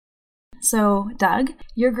So, Doug,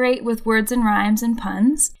 you're great with words and rhymes and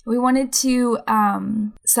puns. We wanted to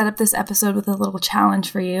set up this episode with a little challenge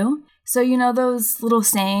for you. So, you know those little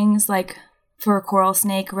sayings like, for a coral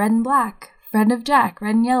snake, red and black, friend of Jack,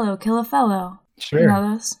 red and yellow, kill a fellow. Sure. You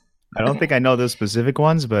know those? I don't think I know those specific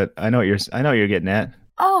ones, but I know what you're getting at.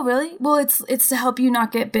 Oh, really? Well, it's to help you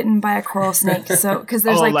not get bitten by a coral snake. So, because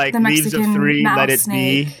there's like the Mexican leaves of three, mouse let it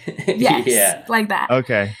snake. be. Yes, Yeah. like that.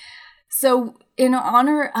 Okay. So, in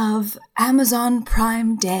honor of Amazon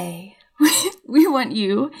Prime Day, we want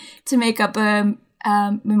you to make up a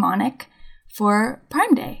mnemonic for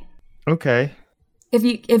Prime Day. Okay. If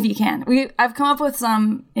you can. I've come up with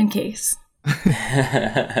some in case.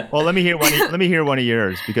 Well, let me hear one of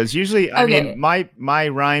yours, because usually I mean my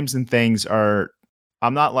rhymes and things are,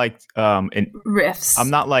 I'm not like riffs. I'm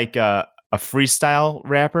not like a freestyle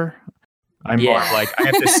rapper. I'm more like I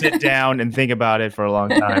have to sit down and think about it for a long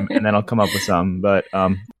time, and then I'll come up with some. But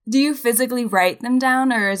do you physically write them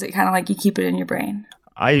down, or is it kind of like you keep it in your brain?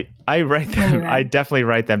 I write them. I definitely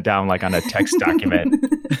write them down like on a text document.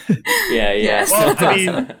 Yeah. Well, I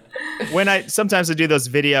mean, sometimes I do those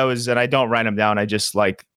videos and I don't write them down. I just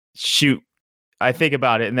like shoot. I think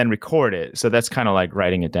about it and then record it. So that's kind of like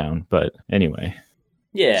writing it down. But anyway.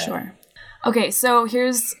 Yeah. Sure. Okay, so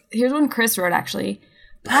here's one Chris wrote actually.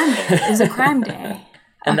 Prime Day is a crime day.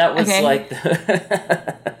 And that was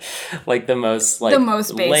like the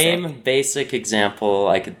most lame basic example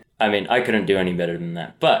I couldn't do any better than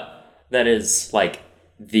that. But that is like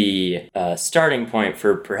the starting point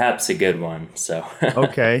for perhaps a good one. So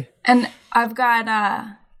okay. And I've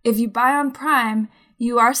got if you buy on Prime,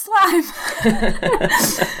 you are slime.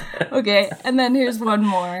 Okay, and then here's one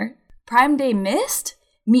more. Prime Day missed?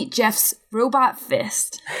 Meet Jeff's robot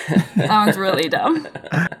fist. That one's really dumb.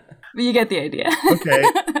 But you get the idea. Okay.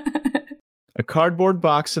 A cardboard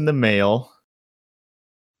box in the mail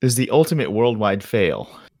is the ultimate worldwide fail.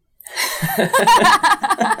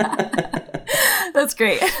 That's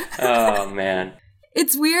great. Oh, man.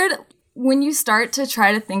 It's weird when you start to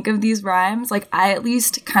try to think of these rhymes, like I at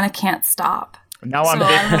least kind of can't stop. Now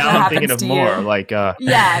I'm thinking of more. Like,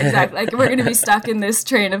 yeah, exactly. Like we're going to be stuck in this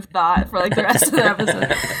train of thought for like the rest of the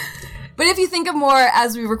episode. But if you think of more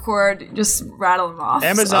as we record, just rattle them off.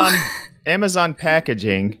 Amazon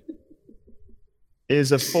packaging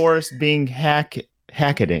is a forest being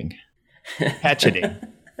hatcheting.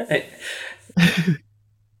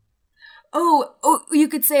 Oh, you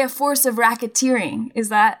could say a force of racketeering. Is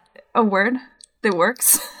that a word that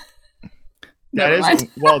works? That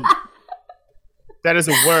is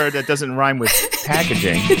a word that doesn't rhyme with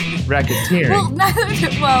packaging.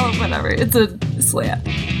 Racketeering. Well, whatever. It's a slant.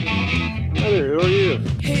 Hi there, who are you?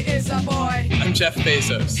 He is a boy. I'm Jeff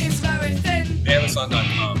Bezos. He's very thin.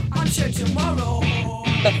 Amazon.com. I'm sure tomorrow.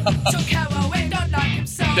 So Carol don't like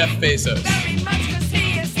himself. Jeff Bezos. Very much because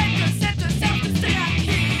he is center, self-destruct.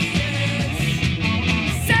 He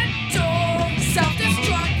is center,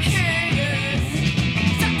 self-destruct.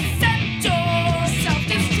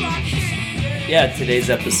 Yeah, today's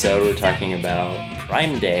episode we're talking about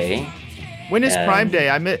Prime Day. When is Prime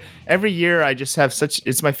Day? Every year I just have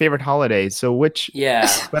it's my favorite holiday. So which? Yeah,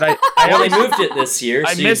 but I only moved it this year,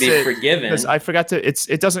 so you'd be forgiven. Because I forgot to.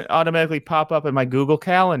 It doesn't automatically pop up in my Google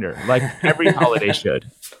Calendar like every holiday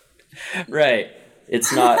should. Right.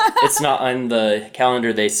 It's not on the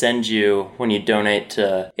calendar they send you when you donate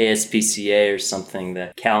to ASPCA or something,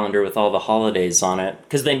 the calendar with all the holidays on it.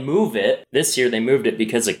 Because they move it. This year they moved it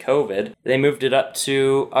because of COVID. They moved it up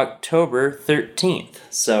to October 13th.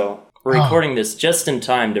 So we're recording this just in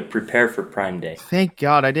time to prepare for Prime Day. Thank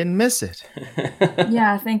God I didn't miss it.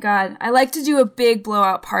 Yeah, thank God. I like to do a big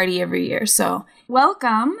blowout party every year, so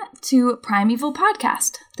welcome to Primeval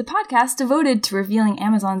Podcast, the podcast devoted to revealing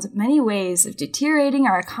Amazon's many ways of deteriorating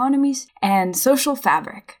our economies and social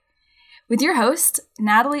fabric. With your host,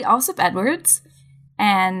 Natalie Alsop-Edwards,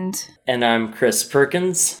 and I'm Chris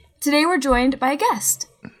Perkins. Today we're joined by a guest.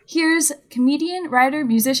 Here's comedian, writer,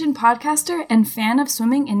 musician, podcaster, and fan of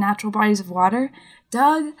swimming in natural bodies of water,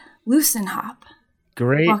 Doug Lussenhop.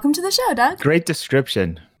 Great. Welcome to the show, Doug. Great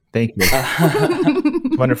description. Thank you.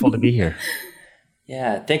 It's wonderful to be here.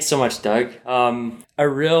 Yeah, thanks so much, Doug. A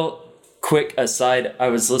real quick aside, I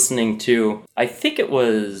was listening to, I think it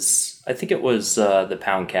was the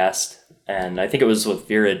Poundcast, and I think it was with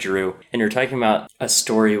Vera Drew, and you're talking about a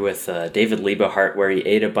story with David Liebehart where he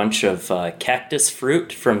ate a bunch of cactus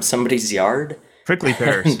fruit from somebody's yard. Prickly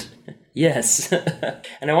pears. Yes.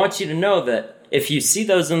 And I want you to know that if you see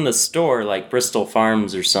those in the store, like Bristol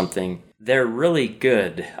Farms or something, they're really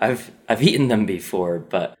good. I've eaten them before,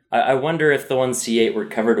 but I wonder if the ones he ate were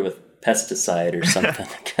covered with pesticide or something.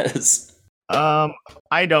 Because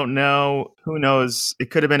I don't know. Who knows?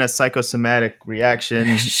 It could have been a psychosomatic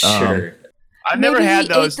reaction. Sure. I've Maybe never had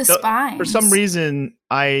he ate those. the For some spines. reason,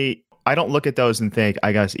 I don't look at those and think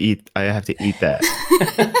I have to eat that.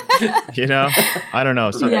 I don't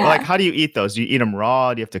know. So, Yeah. like, how do you eat those? Do you eat them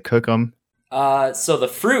raw? Do you have to cook them? So the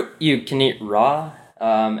fruit you can eat raw,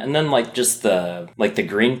 and then like just the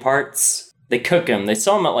green parts, they cook them. They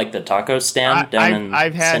sell them at like the taco stand down in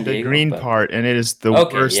I've had San the Diego, green but- part, and it is the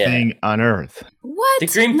Okay, worst yeah. thing on earth. What? The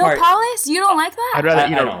green no part- polis? You don't like that? I'd rather I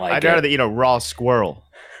don't like I'd it. rather eat a raw squirrel.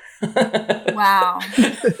 Wow.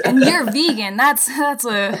 And you're vegan. That's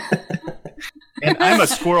a And I'm a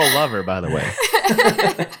squirrel lover, by the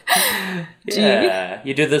way. Yeah,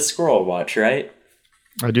 you do the squirrel watch, right?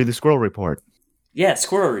 I do the squirrel report. Yeah,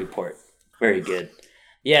 squirrel report. Very good.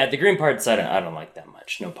 Yeah, the green parts I don't like that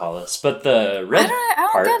much. No polis, but the red I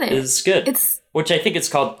don't part get it. is good. it's Which I think it's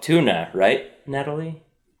called tuna, right, Natalie?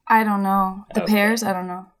 I don't know. The Okay. pears, I don't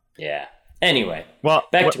know. Yeah. Anyway, Well,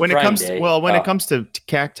 Back to when it Prime comes Day. when Oh. it comes to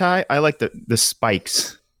cacti, I like the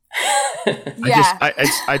spikes. Yeah.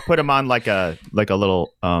 I put them on like a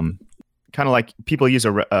little kind of like people use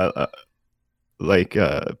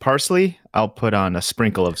parsley. I'll put on a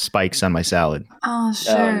sprinkle of spikes on my salad. Oh,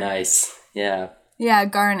 sure. Oh, nice. Yeah, Yeah,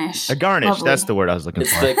 garnish. A garnish. Lovely. That's the word I was looking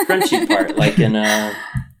it's for. the crunchy part, like in a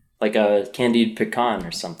candied pecan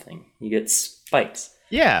or something. You get spikes.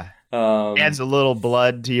 Yeah, adds a little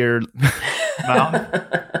blood to your mouth.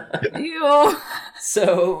 Ew.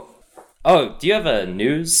 So, do you have a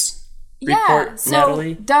news report, So,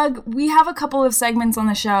 Natalie? Doug, we have a couple of segments on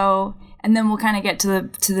the show, and then we'll kind of get to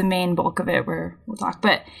the main bulk of it where we'll talk.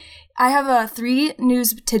 But I have 3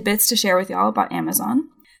 news tidbits to share with y'all about Amazon.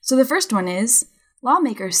 So the first one is,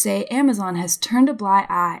 lawmakers say Amazon has turned a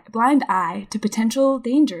blind eye to potential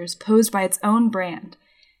dangers posed by its own brand.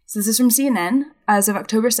 So this is from CNN as of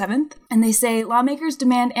October 7th, and they say lawmakers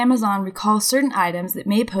demand Amazon recall certain items that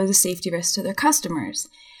may pose a safety risk to their customers,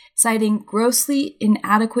 citing grossly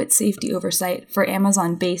inadequate safety oversight for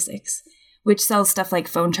Amazon Basics, which sells stuff like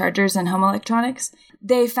phone chargers and home electronics.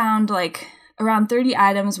 They found like around 30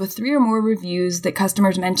 items with 3 or more reviews that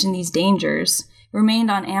customers mentioned these dangers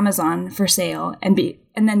remained on Amazon for sale and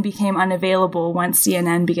then became unavailable once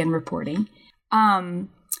CNN began reporting.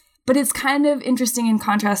 But it's kind of interesting in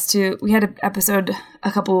contrast to, we had an episode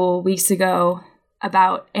a couple weeks ago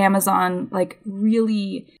about Amazon like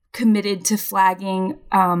really committed to flagging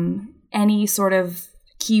any sort of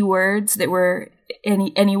keywords that were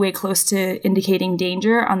any way close to indicating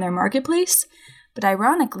danger on their marketplace, but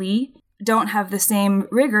ironically don't have the same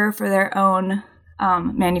rigor for their own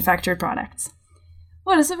manufactured products.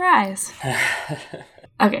 What a surprise.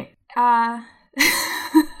 Okay.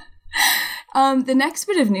 The next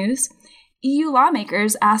bit of news, EU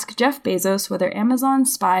lawmakers ask Jeff Bezos whether Amazon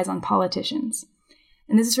spies on politicians.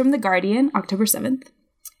 And this is from The Guardian, October 7th.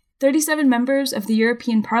 37 members of the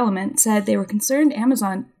European Parliament said they were concerned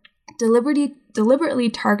Amazon deliberately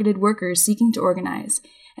targeted workers seeking to organize,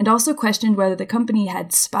 and also questioned whether the company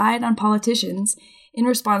had spied on politicians in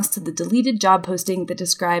response to the deleted job posting that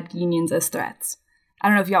described unions as threats. I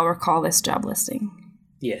don't know if y'all recall this job listing.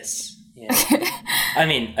 Yes. Yeah. I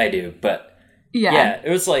mean, I do, but Yeah. it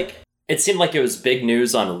was like, it seemed like it was big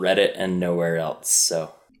news on Reddit and nowhere else,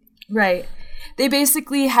 so. Right. They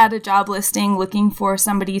basically had a job listing looking for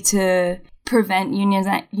somebody to prevent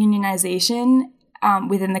unionization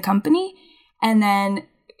within the company. And then,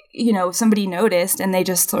 somebody noticed and they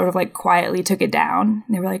just sort of like quietly took it down.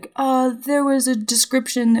 And they were like, there was a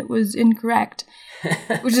description that was incorrect,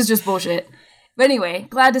 which is just bullshit. But anyway,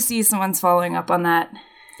 glad to see someone's following up on that.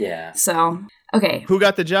 Yeah. So, okay. Who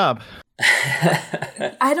got the job?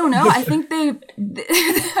 I don't know. I think we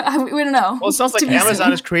don't know. Well, it sounds like To be Amazon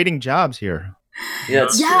seen. is creating jobs here. Yeah,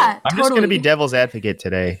 that's Yeah, I'm just going to be devil's advocate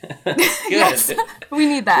today. true. Yes, Good. we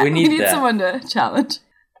need that. We need that. someone to challenge.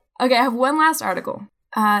 Okay, I have one last article.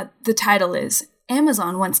 The title is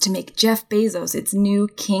Amazon wants to make Jeff Bezos its new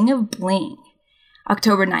king of bling.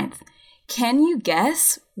 October 9th. Can you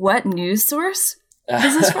guess what news source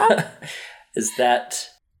is this from? Is that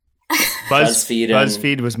BuzzFeed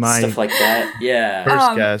BuzzFeed was my stuff like that? Yeah.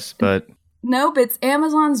 first guess, but Nope, it's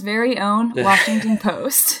Amazon's very own Washington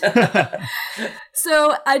Post.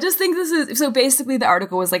 So I just think so basically the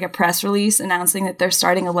article was like a press release announcing that they're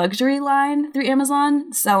starting a luxury line through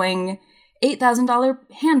Amazon, selling $8,000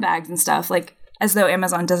 handbags and stuff, like as though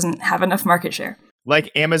Amazon doesn't have enough market share.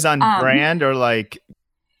 like Amazon brand or like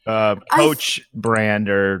Coach brand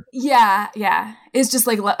or Yeah. It's just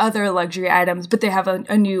like other luxury items, but they have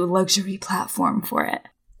a new luxury platform for it.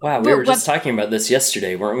 Wow, we But were just talking about this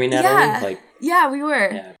yesterday, weren't we, Natalie? Yeah. Yeah, we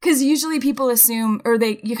were. Yeah. Because usually people assume, or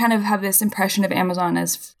you kind of have this impression of Amazon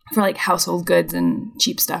as for like household goods and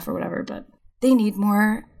cheap stuff or whatever, but they need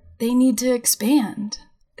more. They need to expand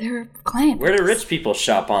their client base. Where do rich people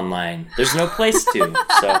shop online? There's no place to.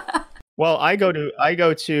 So Well, I go to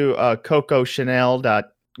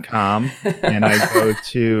CocoChanel.com and I go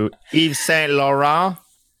to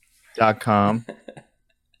YvesSaintLaurent.com.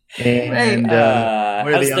 And what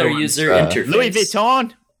are how's the their other ones? user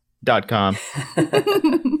interface? LouisVuitton.com.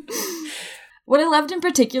 What I loved in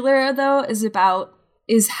particular, though,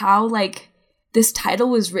 is how like this title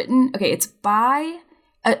was written. Okay, it's by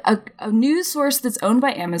a news source that's owned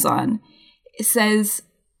by Amazon. It says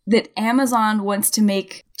that Amazon wants to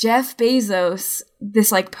make Jeff Bezos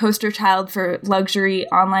this like poster child for luxury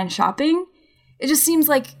online shopping. It just seems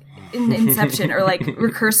like in Inception or like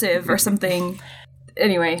recursive or something.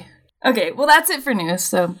 Anyway, okay, well that's it for news.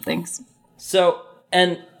 So thanks. So,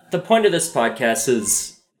 and the point of this podcast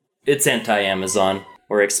is it's anti-Amazon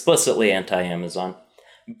or explicitly anti-Amazon,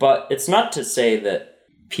 but it's not to say that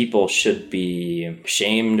people should be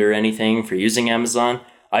shamed or anything for using Amazon.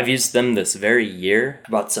 I've used them this very year.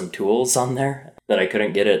 Bought some tools on there that I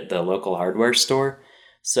couldn't get at the local hardware store.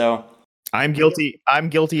 So I'm guilty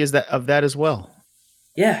of that as well.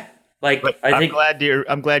 yeah, like But I think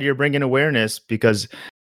I'm glad you're bringing awareness, because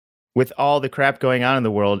with all the crap going on in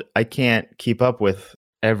the world, I can't keep up with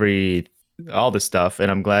all the stuff, and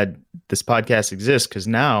I'm glad this podcast exists because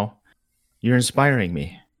now you're inspiring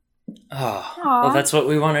me. Oh, Aw. well, that's what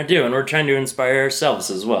we want to do, and we're trying to inspire ourselves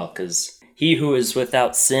as well, because he who is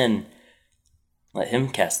without sin, let him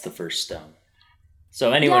cast the first stone.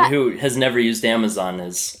 So anyone Yeah. who has never used Amazon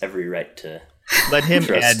has every right to Let him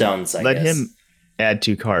throw add stones, I let guess. him add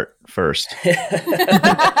to cart first.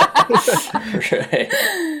 Right.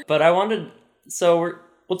 But I wanted, so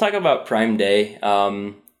we'll talk about Prime Day.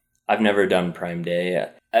 I've never done Prime Day.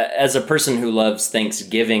 As a person who loves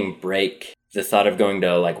Thanksgiving break, the thought of going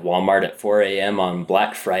to like Walmart at 4 a.m. on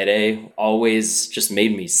Black Friday always just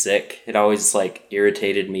made me sick. It always like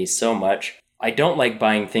irritated me so much. I don't like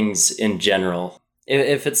buying things in general.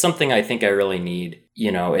 If it's something I think I really need,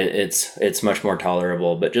 you know, it's much more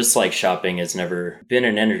tolerable. But just like shopping has never been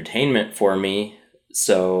an entertainment for me.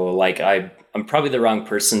 So like I'm probably the wrong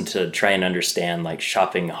person to try and understand like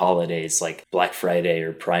shopping holidays like Black Friday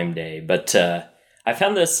or Prime Day. But I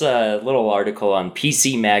found this little article on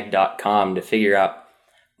PCMag.com to figure out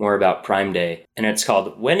more about Prime Day. And it's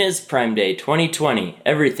called When is Prime Day 2020?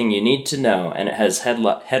 Everything you need to know. And it has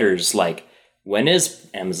headers like, when is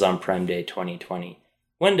Amazon Prime Day 2020?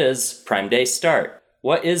 When does Prime Day start?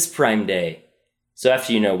 What is Prime Day? So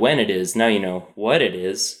after you know when it is, now you know what it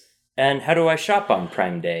is. And how do I shop on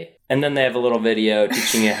Prime Day? And then they have a little video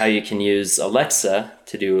teaching you how you can use Alexa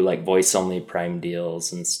to do like voice-only Prime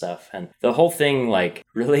deals and stuff. And the whole thing like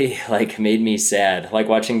really like made me sad. Like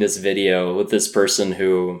watching this video with this person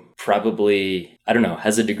who probably, I don't know,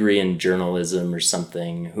 has a degree in journalism or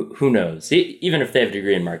something. Who knows? Even if they have a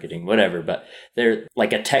degree in marketing, whatever. But they're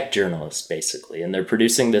like a tech journalist basically. And they're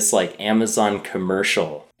producing this like Amazon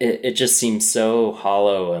commercial. It just seems so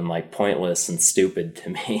hollow and like pointless and stupid to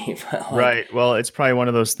me. But, like, Right. Well, it's probably one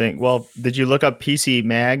of those things. Well, did you look up PC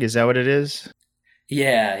Mag? Is that what it is?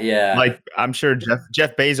 Yeah. Like, I'm sure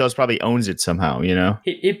Jeff Bezos probably owns it somehow, you know?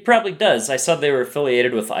 He probably does. I saw they were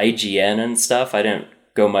affiliated with IGN and stuff. I didn't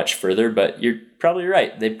go much further, but you're probably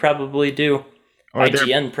right. They probably do. Or they're-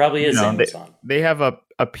 IGN probably is Amazon. They have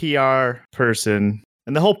a PR person,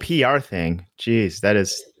 and the whole PR thing. Geez, that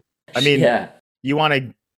is, I mean, yeah. you want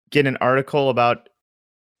to get an article about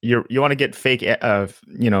you want to get fake,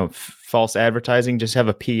 false advertising, just have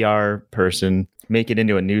a PR person make it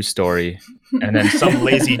into a news story. And then some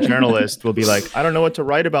lazy journalist will be like, I don't know what to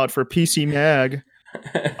write about for PC Mag.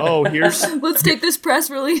 Oh, Let's take this press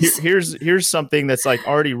release. here's something that's like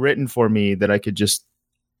already written for me that I could just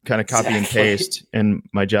kind of copy and Exactly. paste, and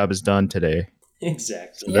my job is done today.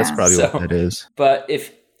 Exactly. So that's Yeah. probably So- what that is. But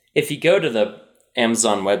if you go to the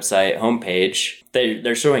Amazon website homepage,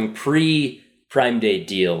 they're showing pre-Prime Day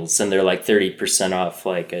deals, and they're like 30% off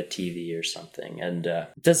like a TV or something. And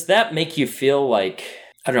does that make you feel like,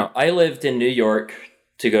 I don't know, I lived in New York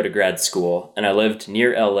to go to grad school, and I lived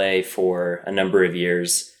near LA for a number of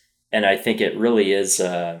years. And I think it really is,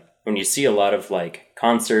 when you see a lot of like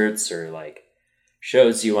concerts or like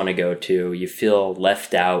shows you want to go to, you feel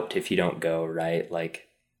left out if you don't go, right? Like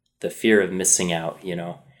the fear of missing out, you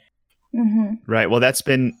know? Mm-hmm. Right. Well,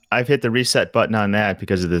 I've hit the reset button on that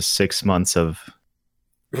because of the 6 months of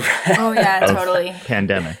Oh yeah, Of- totally.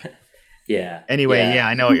 pandemic. Yeah. Anyway, yeah,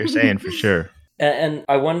 I know what you're saying for sure. And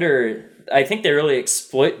I wonder, I think they really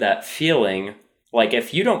exploit that feeling. Like,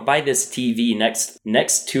 if you don't buy this TV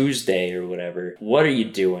next Tuesday or whatever, what are you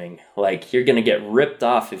doing? Like, you're going to get ripped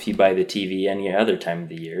off if you buy the TV any other time of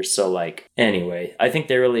the year. So, like, anyway, I think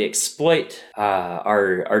they really exploit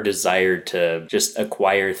our desire to just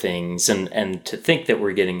acquire things and to think that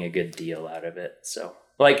we're getting a good deal out of it. So,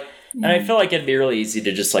 like, and I feel like it'd be really easy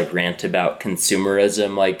to just, like, rant about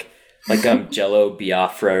consumerism, like Jello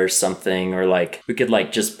Biafra or something, or like we could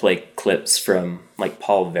like just play clips from like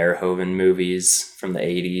Paul Verhoeven movies from the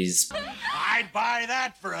 80s. I'd buy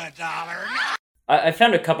that for $1. I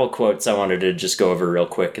found a couple quotes I wanted to just go over real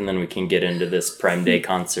quick, and then we can get into this Prime Day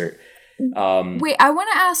concert. Wait, I want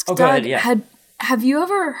to ask Doug, go ahead, yeah. have you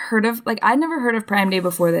ever heard of, like, I'd never heard of Prime Day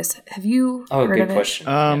before this. Have you heard good of question.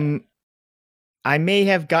 it? I may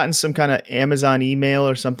have gotten some kind of Amazon email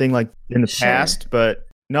or something like in the past, but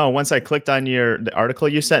no, once I clicked on the article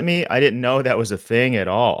you sent me, I didn't know that was a thing at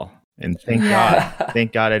all. And thank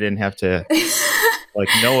God I didn't have to like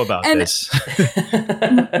know about this.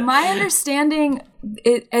 My understanding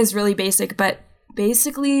is really basic, but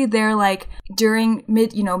basically they're like during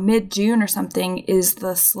mid-June or something is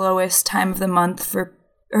the slowest time of the month or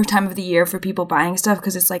time of the year for people buying stuff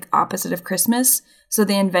because it's like opposite of Christmas. So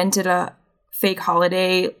they invented a fake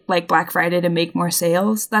holiday like Black Friday to make more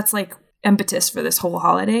sales. That's like impetus for this whole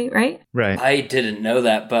holiday, right? Right. I didn't know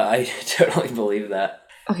that, but I totally believe that.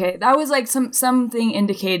 Okay, that was like something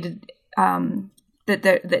indicated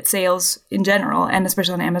that sales in general, and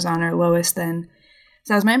especially on Amazon, are lowest then.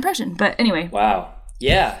 So that was my impression. But anyway. Wow.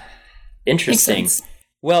 Yeah. Interesting.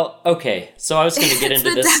 Well, okay. So I was going to get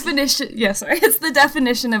into this. It's the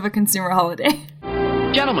definition of a consumer holiday.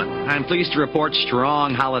 Gentlemen, I'm pleased to report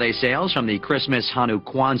strong holiday sales from the Christmas, Hanukkah,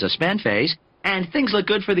 Kwanzaa spend phase. And things look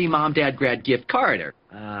good for the mom-dad-grad gift corridor.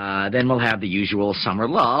 Then we'll have the usual summer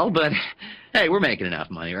lull, but hey, we're making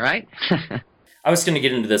enough money, right? I was going to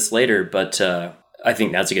get into this later, but I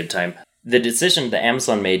think that's a good time. The decision that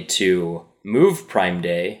Amazon made to move Prime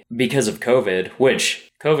Day because of COVID,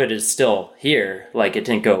 which COVID is still here, like it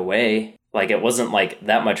didn't go away. Like it wasn't like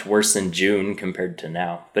that much worse in June compared to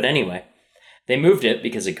now. But anyway, they moved it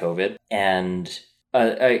because of COVID, and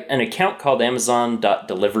an account called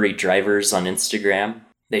Amazon.Delivery Drivers on Instagram,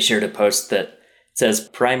 they shared a post that says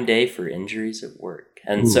Prime Day for injuries at work.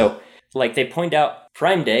 And so, like, they point out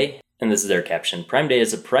Prime Day, and this is their caption, Prime Day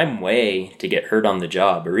is a prime way to get hurt on the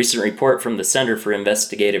job. A recent report from the Center for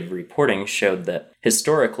Investigative Reporting showed that,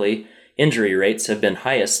 historically, injury rates have been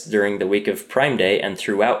highest during the week of Prime Day and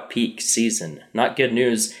throughout peak season. Not good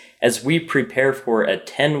news as we prepare for a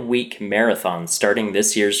 10-week marathon starting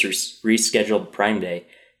this year's rescheduled Prime Day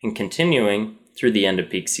and continuing through the end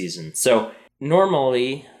of peak season. So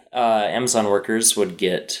normally, Amazon workers would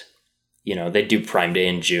get, they'd do Prime Day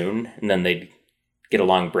in June, and then they'd get a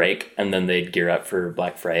long break, and then they'd gear up for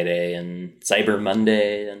Black Friday and Cyber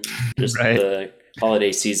Monday and just the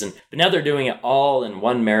holiday season. But now they're doing it all in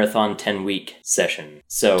one marathon 10-week session.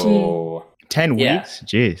 So... 10 weeks?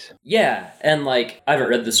 Jeez. Yeah, and like, I haven't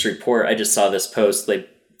read this report, I just saw this post.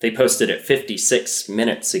 They posted it 56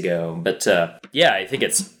 minutes ago. But I think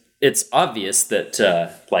it's obvious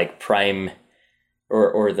that like Prime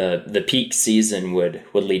or the peak season would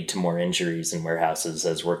lead to more injuries in warehouses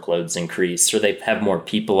as workloads increase, or they have more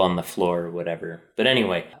people on the floor or whatever. But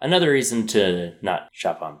anyway, another reason to not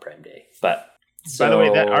shop on Prime Day. But so, by the way,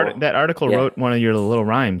 that article wrote one of your little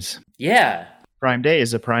rhymes. Yeah. Prime Day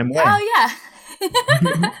is a prime way. Oh,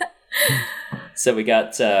 yeah. So we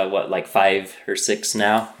got, 5 or 6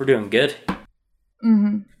 now? We're doing good.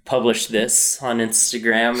 Mm-hmm. Publish this on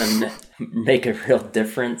Instagram and make a real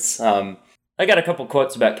difference. I got a couple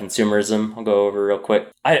quotes about consumerism I'll go over real quick.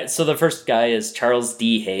 So the first guy is Charles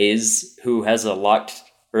D. Hayes, who has a locked,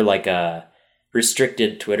 or a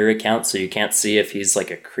restricted Twitter account, so you can't see if he's like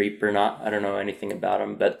a creep or not. I don't know anything about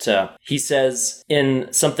him, but he says in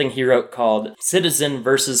something he wrote called Citizen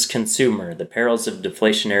versus Consumer, The Perils of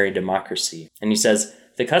Deflationary Democracy. And he says,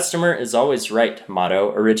 the customer is always right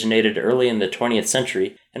motto originated early in the 20th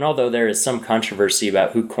century, and although there is some controversy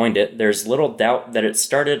about who coined it, there's little doubt that it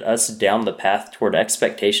started us down the path toward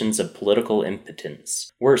expectations of political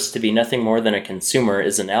impotence. Worse, to be nothing more than a consumer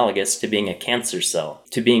is analogous to being a cancer cell,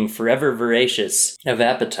 to being forever voracious of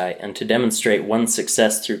appetite, and to demonstrate one's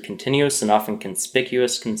success through continuous and often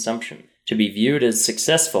conspicuous consumption. To be viewed as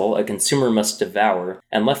successful, a consumer must devour,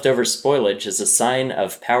 and leftover spoilage is a sign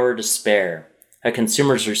of power to spare. A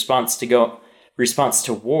consumer's response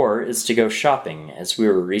to war is to go shopping, as we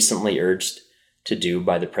were recently urged to do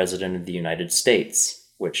by the President of the United States,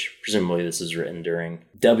 which presumably this is written during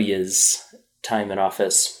W's time in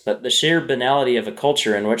office, but the sheer banality of a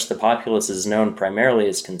culture in which the populace is known primarily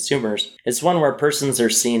as consumers is one where persons are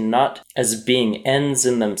seen not as being ends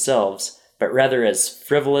in themselves, but rather as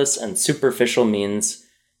frivolous and superficial means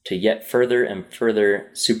to yet further and further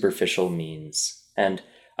superficial means. And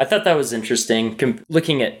I thought that was interesting,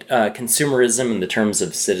 looking at consumerism in the terms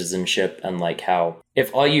of citizenship, and like how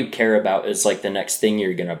if all you care about is like the next thing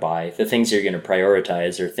you're going to buy, the things you're going to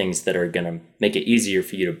prioritize are things that are going to make it easier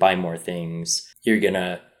for you to buy more things. You're going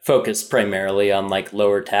to focus primarily on like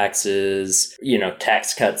lower taxes,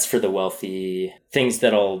 tax cuts for the wealthy, things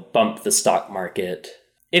that'll bump the stock market.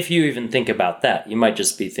 If you even think about that, you might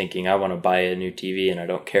just be thinking, I want to buy a new TV and I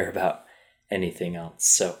don't care about anything else.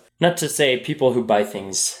 So not to say people who buy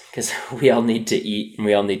things, because we all need to eat and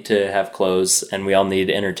we all need to have clothes and we all need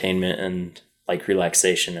entertainment and like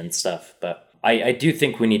relaxation and stuff. But I do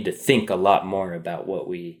think we need to think a lot more about what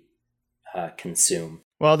we consume.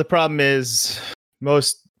 Well, the problem is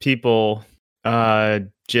most people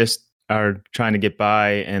just are trying to get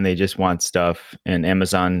by and they just want stuff. And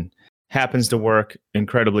Amazon happens to work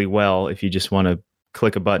incredibly well if you just want to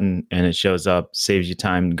click a button and it shows up, saves you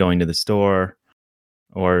time going to the store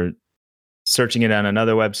or searching it on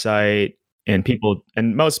another website. And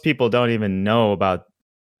most people don't even know about,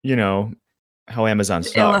 how Amazon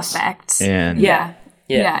sucks. Ill effects. And yeah,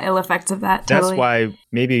 ill effects of that. That's totally. why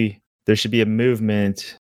maybe there should be a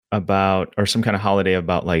movement about, or some kind of holiday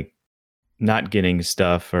about like not getting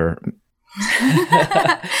stuff or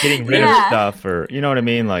getting rid of stuff, or you know what I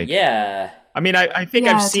mean? Like, yeah. I mean, I think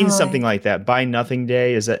I've seen something like that. Buy Nothing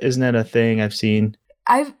Day. Isn't that a thing I've seen?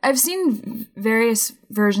 I've seen various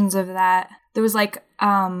versions of that. There was like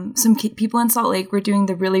some people in Salt Lake were doing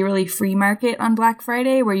the really, really free market on Black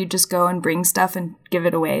Friday where you just go and bring stuff and give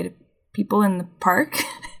it away to people in the park.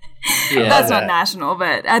 Yeah, that's not national,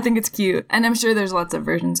 but I think it's cute. And I'm sure there's lots of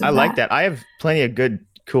versions of that. I like that. I have plenty of good,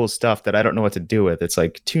 cool stuff that I don't know what to do with. It's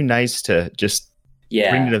like too nice to just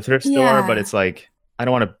bring to the thrift store, but it's like, I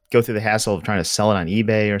don't want to go through the hassle of trying to sell it on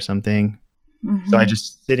eBay or something. Mm-hmm. So I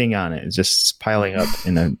just sitting on it. It's just piling up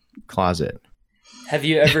in a closet. Have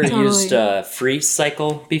you ever used Free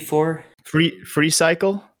Cycle before? Free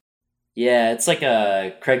Cycle? Yeah, it's like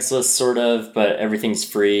a Craigslist sort of, but everything's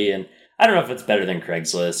free. And I don't know if it's better than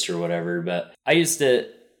Craigslist or whatever, but I used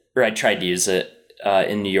it, or I tried to use it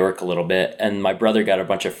in New York a little bit. And my brother got a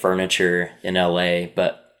bunch of furniture in LA,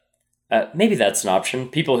 but maybe that's an option.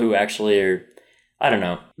 People who actually are, I don't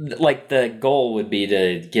know, like the goal would be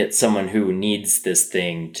to get someone who needs this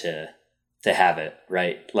thing to have it,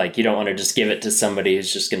 right? Like you don't want to just give it to somebody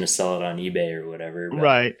who's just going to sell it on eBay or whatever. But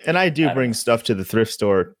right. And I do bring stuff to the thrift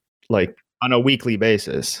store like on a weekly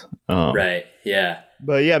basis. Right. Yeah.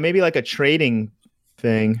 But yeah, maybe like a trading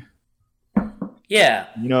thing. Yeah.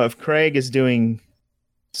 If Craig is doing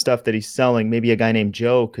stuff that he's selling, maybe a guy named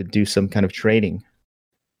Joe could do some kind of trading.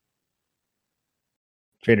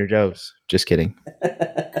 Trader Joe's. Just kidding.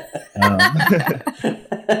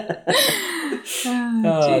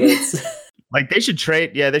 Like they should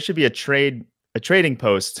trade. Yeah, there should be a trading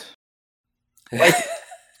post. Like,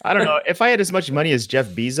 I don't know. If I had as much money as Jeff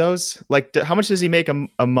Bezos, like how much does he make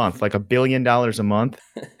a month? Like $1 billion a month?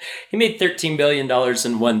 He made $13 billion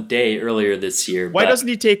in one day earlier this year. Why doesn't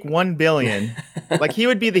he take $1 billion? Like he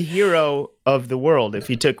would be the hero of the world if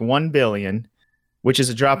he took $1 billion, which is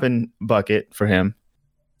a drop in bucket for him.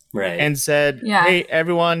 Right. And said, hey,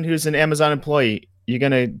 everyone who's an Amazon employee,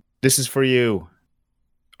 this is for you.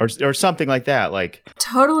 Or something like that. Like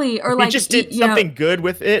totally. Or like he just did something good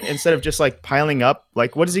with it instead of just like piling up.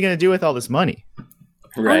 Like, what is he going to do with all this money?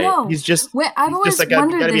 Right. He's just, I've always just like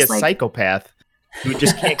wondered got to be a like, psychopath who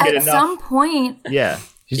just can't get enough. At some point. Yeah.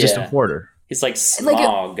 He's just a hoarder. He's like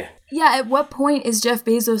Smog. At what point is Jeff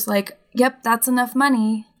Bezos like, yep, that's enough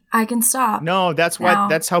money. I can stop. No, that's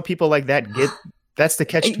how people like that get. That's the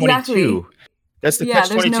catch-22. Exactly. That's the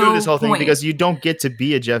catch-22 of this whole thing, because you don't get to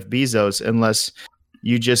be a Jeff Bezos unless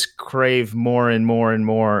you just crave more and more and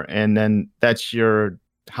more, and then that's your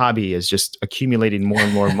hobby, is just accumulating more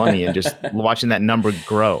and more money and just watching that number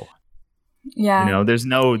grow. Yeah. There's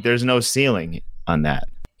no ceiling on that.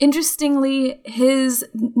 Interestingly, his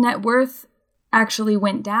net worth actually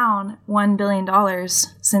went down $1 billion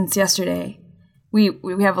since yesterday. We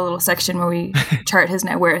have a little section where we chart his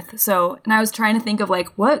net worth. So, and I was trying to think of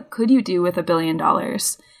like, what could you do with $1 billion?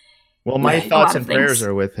 Well, my thoughts and prayers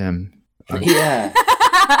are with him. Yeah.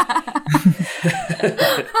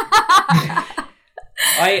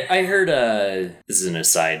 I heard this is an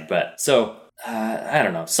aside, but so I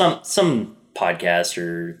don't know, some podcast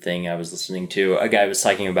or thing I was listening to, a guy was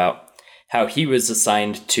talking about how he was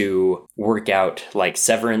assigned to work out like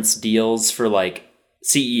severance deals for like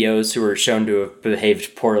CEOs who were shown to have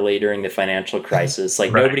behaved poorly during the financial crisis.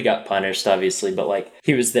 Like Right. nobody got punished, obviously, but like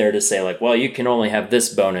he was there to say like, well, you can only have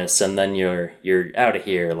this bonus and then you're out of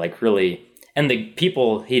here. Like really, and the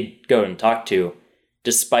people he'd go and talk to,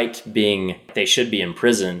 despite being they should be in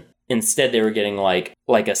prison, instead they were getting like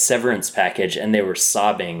a severance package, and they were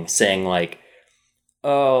sobbing, saying like,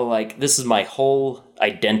 oh, like this is my whole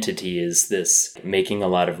identity, is this making a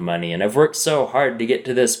lot of money, and I've worked so hard to get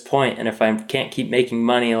to this point, and if I can't keep making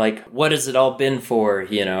money, like what has it all been for,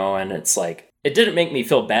 you know? And it's like, it didn't make me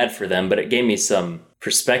feel bad for them, but it gave me some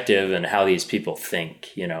perspective and how these people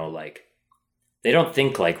think, you know, like they don't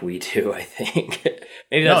think like we do, I think.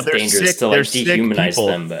 Maybe No, that's they're dangerous sick- to they're like sick dehumanize people.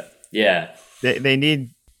 them, but yeah. They need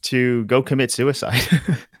to go commit suicide.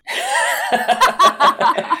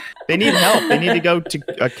 They need help. They need to go to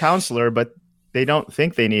a counselor, but they don't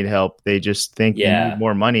think they need help. They just think they Yeah. need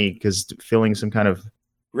more money because feeling some kind of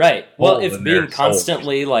Right. Well, hole if in being their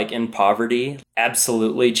constantly like in poverty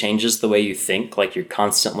absolutely changes the way you think, like you're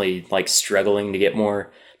constantly like struggling to get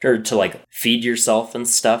more or to like feed yourself and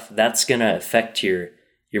stuff, that's going to affect your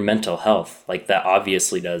mental health. Like that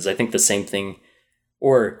obviously does. I think the same thing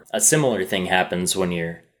or a similar thing happens when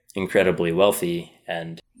you're incredibly wealthy,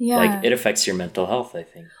 and Yeah. like it affects your mental health, I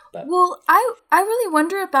think. But Well, I really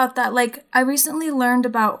wonder about that. Like, I recently learned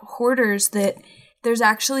about hoarders, that there's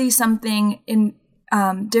actually something in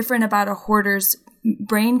different about a hoarder's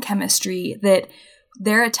brain chemistry, that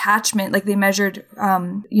their attachment, like they measured,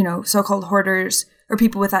 so-called hoarders or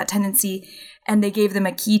people with that tendency, and they gave them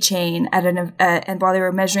a keychain and while they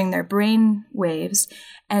were measuring their brain waves,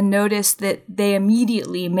 and noticed that they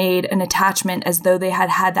immediately made an attachment as though they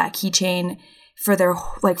had that keychain for their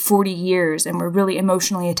like 40 years and were really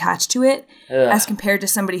emotionally attached to it, as compared to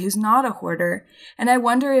somebody who's not a hoarder. And I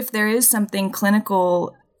wonder if there is something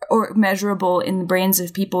clinical or measurable in the brains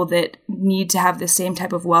of people that need to have the same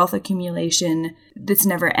type of wealth accumulation that's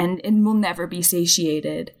never end and will never be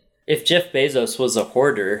satiated. if Jeff Bezos was a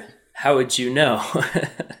hoarder, how would you know?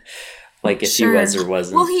 Like if Sure. he was or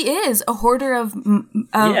wasn't. Well, he is a hoarder of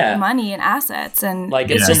Yeah. money and assets, and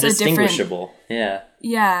like it's just a different. indistinguishable. Yeah.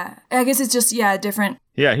 Yeah, I guess it's just different.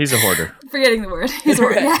 Yeah, he's a hoarder. Forgetting the word. He's a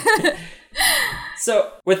hoarder. Yeah.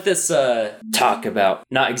 So, with this talk about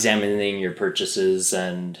not examining your purchases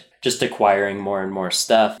and just acquiring more and more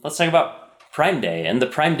stuff, let's talk about Prime Day and the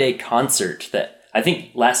Prime Day concert that I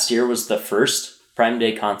think last year was the first Prime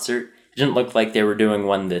Day concert. It didn't look like they were doing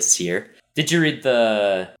one this year. Did you read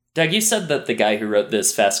Doug, you said that the guy who wrote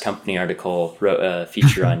this Fast Company article wrote a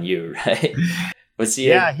feature on you, right? Was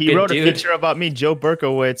he He wrote a feature about me. Joe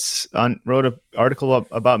Berkowitz wrote an article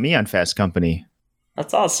about me on Fast Company.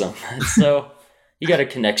 That's awesome. So you got a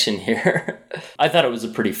connection here. I thought it was a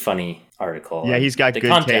pretty funny article. Yeah, he's got The good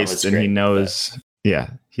content taste, was and he great, knows. Yeah,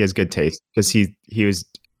 he has good taste because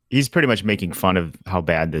he's pretty much making fun of how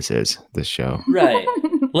bad this show. but- right.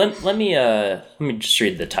 Let me just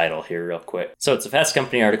read the title here real quick. So it's a Fast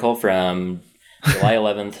Company article from July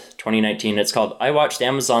 11th, 2019. It's called "I Watched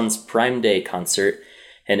Amazon's Prime Day Concert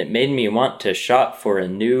and It Made Me Want to Shop for a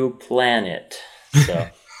New Planet." So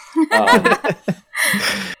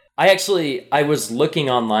I was looking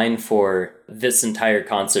online for this entire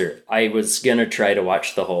concert. I was gonna try to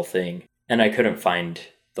watch the whole thing, and I couldn't find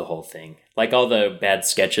the whole thing. Like all the bad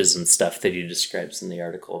sketches and stuff that he describes in the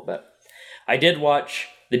article. But I did watch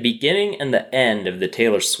the beginning and the end of the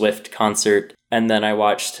Taylor Swift concert, and then I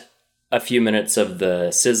watched a few minutes of the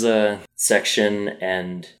SZA section,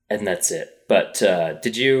 and that's it. But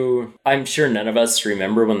I'm sure none of us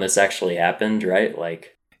remember when this actually happened, right?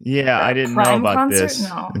 Like, Yeah, I didn't know Prime about concert? this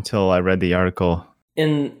No. until I read the article.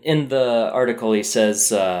 in the article, he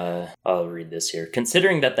says, I'll read this here.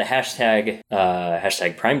 Considering that the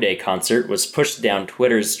hashtag Prime Day concert was pushed down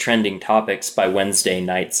Twitter's trending topics by Wednesday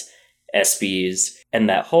night's ESPYs and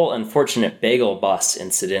that whole unfortunate Bagel Boss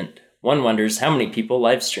incident, one wonders how many people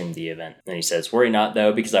live streamed the event. And he says, "Worry not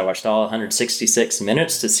though, because I watched all 166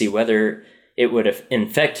 minutes to see whether it would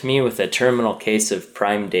infect me with a terminal case of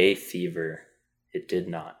Prime Day fever. It did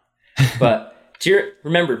not." But do you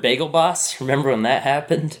remember Bagel Boss? Remember when that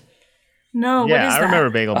happened? No, what Yeah, is I that? remember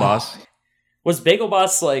Bagel Boss. Was Bagel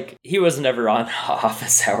Boss like, he was never on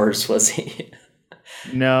office hours, was he?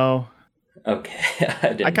 No, Okay.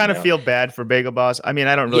 I kind of feel bad for Bagel Boss. I mean,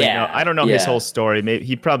 I don't really Yeah, know. I don't know his yeah. whole story. Maybe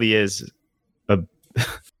he probably is a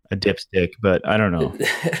dipstick, but I don't know.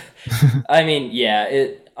 I mean, yeah,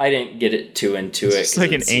 I didn't get it too into it. It's 'cause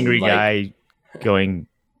like it an seemed angry like guy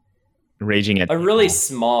raging at a really people.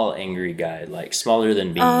 small angry guy, like smaller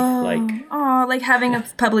than me. Like having a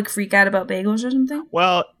public freak out about bagels or something.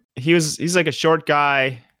 Well, he's like a short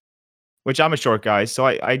guy, which I'm a short guy, so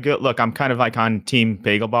I go, look, I'm kind of like on Team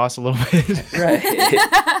Bagel Boss a little bit.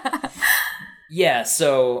 Right. Yeah,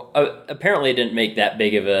 so apparently it didn't make that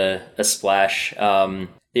big of a splash.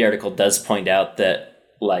 The article does point out that,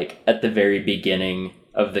 like, at the very beginning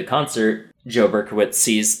of the concert, Joe Berkowitz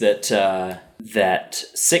sees that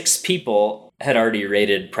 6 people had already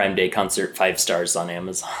rated Prime Day Concert 5 stars on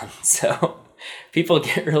Amazon. So people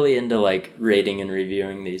get really into, like, rating and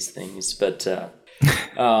reviewing these things, but...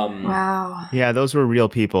 Wow. Yeah, those were real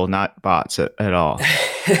people, not bots at all.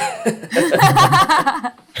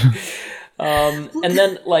 And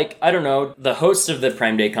then, like, I don't know, the host of the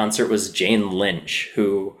Prime Day concert was Jane Lynch,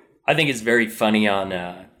 who I think is very funny on,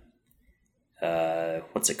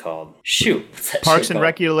 what's it called? Shoot. what's that Parks shit and called?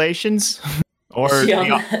 Regulations? Or She on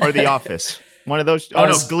that? or The Office. One of those. Oh,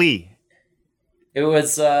 no, Glee. It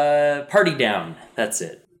was Party Down. That's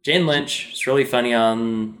it. Jane Lynch is really funny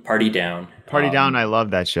on Party Down. Party Down, I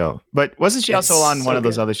love that show. But wasn't she also it's on one so of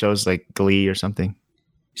those good. other shows like Glee or something?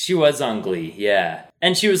 She was on Glee, yeah.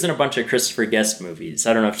 And she was in a bunch of Christopher Guest movies.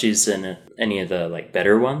 I don't know if she's in any of the, like,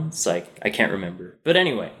 better ones. Like, I can't remember. But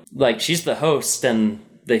anyway, like, she's the host, and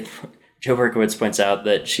Joe Berkowitz points out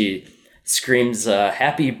that she screams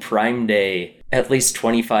Happy Prime Day at least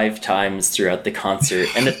 25 times throughout the concert.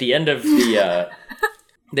 And at the end of the...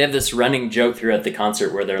 they have this running joke throughout the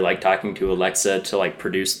concert where they're, like, talking to Alexa to, like,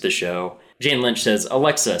 produce the show. Jane Lynch says,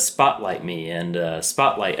 Alexa, spotlight me. And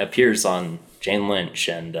Spotlight appears on Jane Lynch.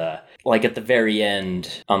 And, like, at the very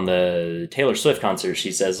end on the Taylor Swift concert,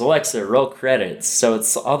 she says, Alexa, roll credits. So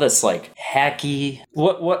it's all this, like, hacky...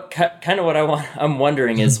 kind of what I'm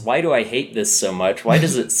wondering is, why do I hate this so much? Why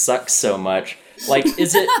does it suck so much? Like,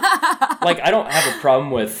 is it... like, I don't have a problem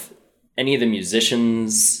with any of the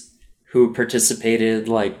musicians who participated.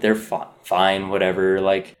 Like, they're fine, whatever.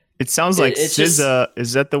 Like... It sounds like it's SZA,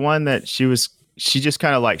 is that the one that she just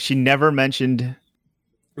kind of like, she never mentioned...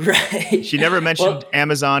 Right. She never mentioned Well,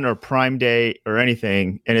 Amazon or Prime Day or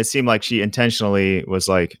anything. And it seemed like she intentionally was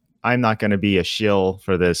like, I'm not going to be a shill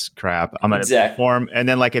for this crap. I'm going to Exactly. perform. And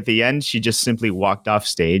then like at the end, she just simply walked off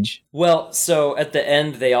stage. well, so at the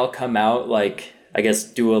end, they all come out, like, I guess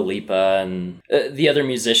Dua Lipa and the other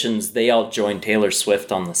musicians, they all join Taylor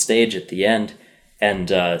Swift on the stage at the end. And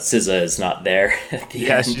SZA is not there at the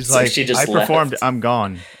Yeah, end. she's so like, she just I performed, left. I'm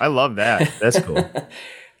gone. I love that. That's cool.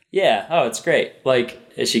 Yeah, oh, it's great. Like,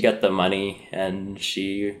 she got the money and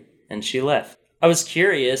she left. I was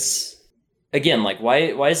curious, again, like, why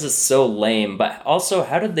is this so lame? But also,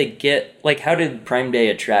 how did Prime Day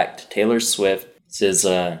attract Taylor Swift?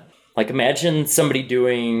 SZA? Like, imagine somebody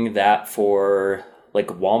doing that for, like,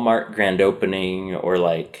 Walmart grand opening, or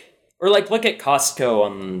like look at Costco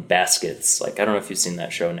on baskets. Like, I don't know if you've seen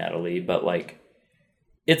that show, Natalie, but, like,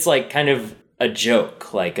 it's like kind of a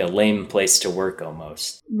joke, like a lame place to work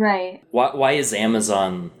almost. Right. Why is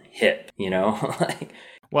Amazon hip, you know? Like,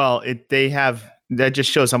 Well, that just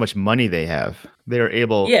shows how much money they have. They're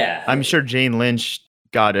able. Yeah. I'm sure Jane Lynch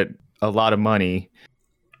got a lot of money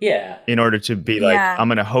yeah. in order to be like, Yeah. I'm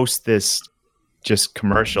going to host this just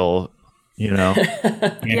commercial, you know,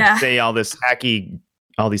 and Yeah. say all these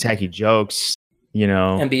hacky jokes, you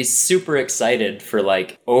know. And be super excited for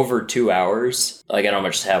like over 2 hours. Like, I don't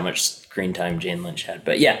know how much screen time Jane Lynch had,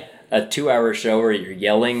 but yeah, a 2-hour show where you're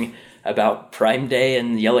yelling about Prime Day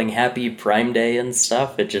and yelling Happy Prime Day and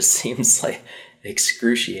stuff. It just seems like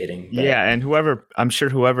excruciating. But Yeah, and I'm sure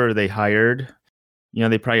whoever they hired, you know,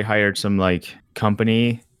 they probably hired some like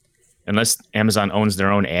company, unless Amazon owns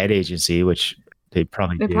their own ad agency, which they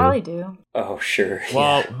probably They do. probably do. Oh, sure.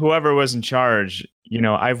 Well, whoever was in charge, you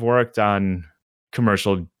know, I've worked on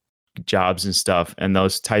commercial jobs and stuff, and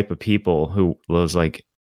those type of people who was like,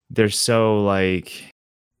 they're so like,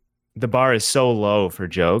 the bar is so low for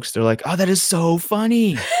jokes. They're like, oh, that is so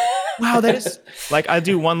funny. Wow, that is like, I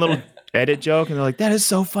do one little edit joke and they're like, that is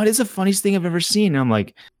so funny. It's the funniest thing I've ever seen. And I'm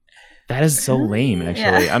like, that is so lame,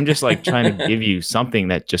 actually. Yeah. I'm just like trying to give you something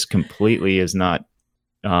that just completely is not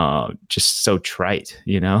just so trite,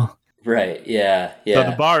 you know? Right. Yeah. Yeah.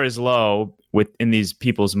 So the bar is low in these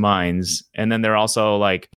people's minds. And then they're also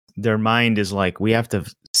like, their mind is like, we have to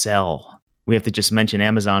sell. We have to just mention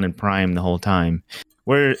Amazon and Prime the whole time.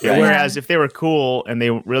 Whereas if they were cool and they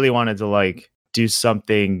really wanted to like do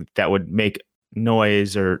something that would make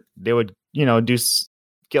noise, or they would, you know,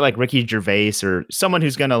 get like Ricky Gervais or someone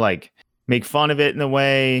who's going to like make fun of it in a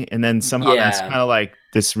way. And then somehow that's Yeah. kind of like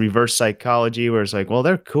this reverse psychology where it's like, well,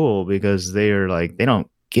 they're cool because they're like, they don't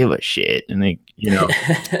give a shit. And they, you know,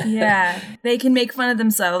 Yeah. They can make fun of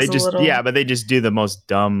themselves they just, a little. yeah, but they just do the most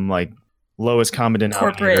dumb, like lowest common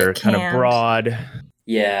denominator, Corporate kind of canned. broad.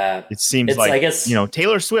 Yeah. It seems It's, like, I guess-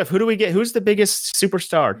 Taylor Swift. Who do we get? Who's the biggest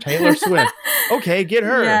superstar? Taylor Swift. Okay, get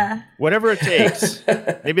her. Yeah. Whatever it takes.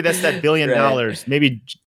 Maybe that's that $1 billion. Right. Maybe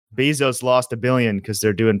Bezos lost $1 billion because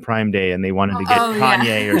they're doing Prime Day and they wanted to get Oh,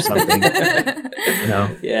 Kanye yeah. or something.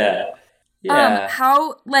 Yeah. Yeah.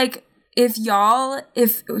 How, like, so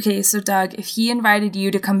Doug, if he invited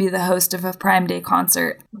you to come be the host of a Prime Day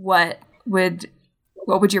concert, what would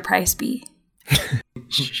your price be?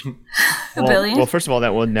 $1 billion? Well, first of all,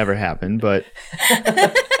 that will never happen, but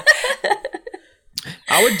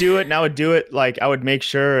I would do it, and I would do it like I would make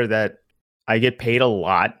sure that I get paid a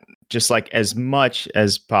lot, just like as much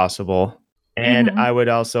as possible. And Mhm. I would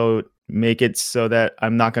also make it so that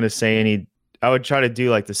I'm not going to say any. I would try to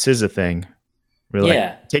do like the SZA thing, really.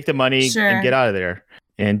 Yeah. Take the money Sure. and get out of there,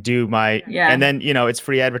 and do my. Yeah. And then it's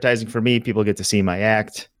free advertising for me. People get to see my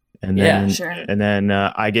act, and Yeah. then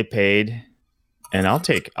Sure. I get paid, and I'll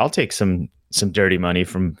take some dirty money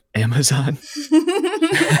from Amazon.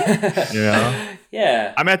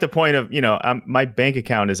 Yeah. I'm at the point of my bank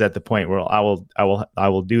account is at the point where I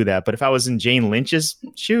will do that. But if I was in Jane Lynch's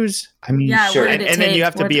shoes, I mean, Yeah, Sure. what did it and then you take?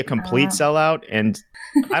 have to What be a did- complete sellout, and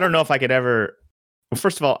I don't know if I could ever. Well,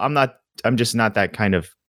 first of all, I'm just not that kind of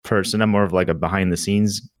person. I'm more of like a behind the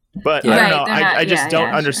scenes. But Yeah. I Right, don't know. they're not- I just yeah, don't yeah,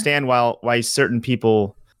 sure. understand why certain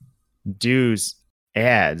people do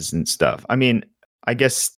ads and stuff. I mean, I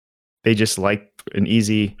guess they just like an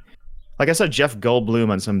easy. Like I saw Jeff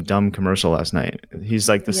Goldblum on some dumb commercial last night. He's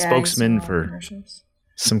like the Yeah, spokesman I saw for commercials.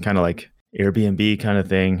 some kind of like Airbnb kind of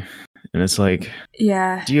thing, and it's like,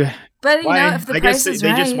 Yeah. do you? But, Why? if the I price guess is they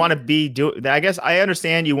right. just want to be I guess I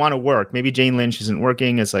understand you want to work. Maybe Jane Lynch isn't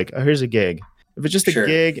working. It's like, oh, here's a gig. If it's just a Sure.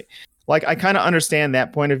 gig, like I kind of understand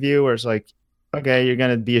that point of view, where it's like, okay, you're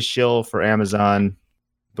gonna be a shill for Amazon,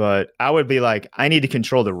 but I would be like, I need to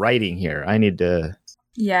control the writing here. I need to.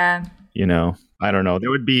 Yeah. I don't know. There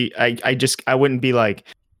would be, I wouldn't be like,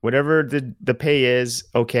 whatever the pay is,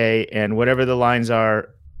 okay, and whatever the lines are,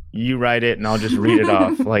 you write it and I'll just read it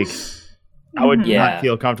off. Like, I would Yeah. not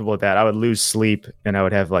feel comfortable with that. I would lose sleep and I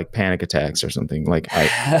would have like panic attacks or something. Like,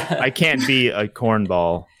 I can't be a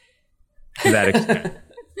cornball to that extent.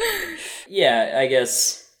 Yeah, I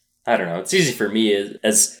guess, I don't know. It's easy for me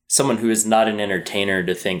as someone who is not an entertainer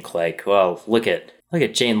to think like, well, look at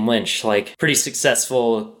Jane Lynch, like pretty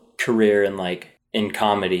successful career in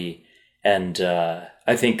comedy. And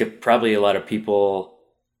I think probably a lot of people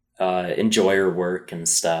enjoy her work and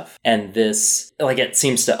stuff. And this, like, it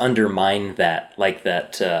seems to undermine that, like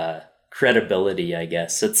that credibility, I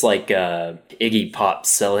guess. It's like Iggy Pop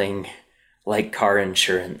selling like car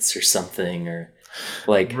insurance or something, or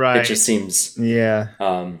like Right. it just seems Yeah.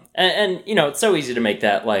 and it's so easy to make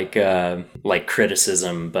that like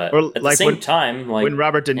criticism, but Or at like the same time, like when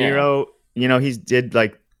Robert De Niro, he did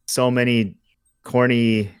like so many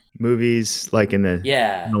corny movies like in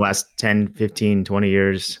the last 10, 15, 20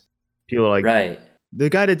 years. People are like, right. the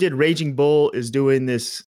guy that did Raging Bull is doing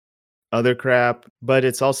this other crap, but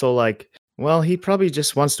it's also like, well, he probably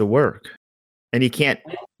just wants to work, and he can't.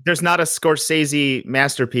 There's not a Scorsese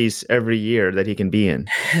masterpiece every year that he can be in.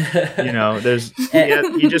 There's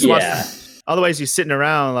he just Yeah. wants. Otherwise, he's sitting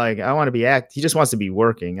around like, I want to be He just wants to be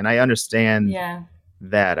working, and I understand Yeah.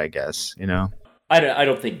 that. I guess I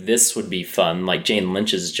don't think this would be fun. Like Jane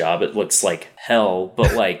Lynch's job, it looks like hell.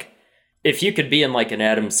 But like, if you could be in like an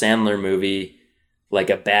Adam Sandler movie, like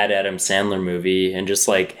a bad Adam Sandler movie, and just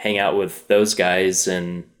like hang out with those guys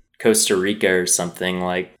in Costa Rica or something,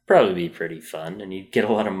 like probably be pretty fun, and you'd get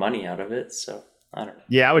a lot of money out of it. So I don't know.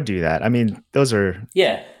 Yeah, I would do that. I mean, those are.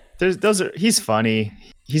 Yeah. He's funny.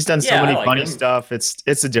 He's done so Yeah, I many like funny him. stuff.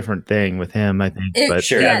 It's a different thing with him, I think. But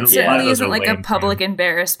Sure. Yeah, it there's a lot of certainly those isn't are like a lame, public too.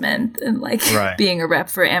 embarrassment and like Right. being a rep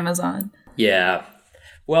for Amazon. Yeah.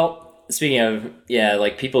 Well, speaking of,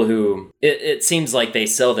 like people who, it seems like they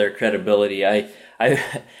sell their credibility.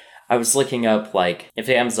 I was looking up, like, if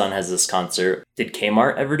Amazon has this concert, did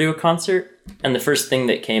Kmart ever do a concert? And the first thing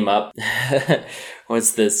that came up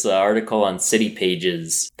was this article on City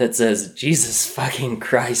Pages that says, Jesus fucking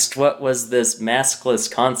Christ, what was this maskless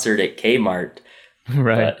concert at Kmart?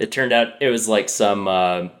 Right. But it turned out it was like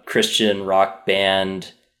some Christian rock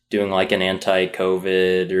band doing like an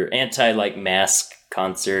anti-COVID or anti-like mask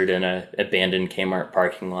concert in a abandoned Kmart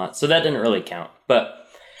parking lot. So that didn't really count. But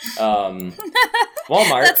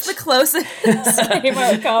Walmart. That's the closest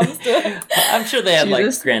Kmart comes to. I'm sure they had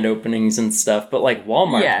Jesus. like grand openings and stuff, but like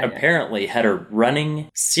Walmart Yeah. apparently had a running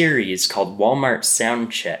series called Walmart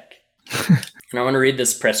Soundcheck. And I want to read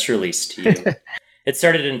this press release to you. It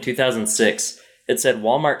started in 2006. It said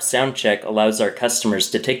Walmart Soundcheck allows our customers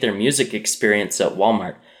to take their music experience at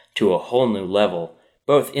Walmart to a whole new level,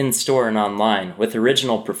 both in-store and online, with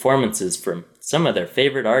original performances from some of their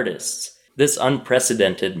favorite artists. This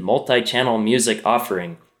unprecedented multi-channel music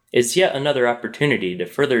offering is yet another opportunity to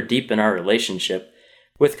further deepen our relationship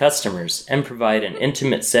with customers and provide an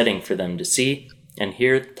intimate setting for them to see and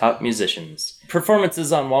hear top musicians.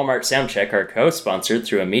 Performances on Walmart Soundcheck are co-sponsored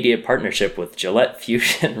through a media partnership with Gillette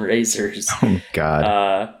Fusion Razors. Oh,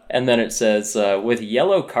 God. And then it says, with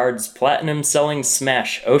Yellow Card's platinum-selling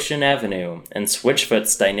smash Ocean Avenue and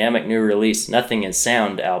Switchfoot's dynamic new release Nothing Is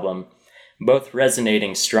Sound album, both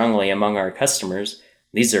resonating strongly among our customers,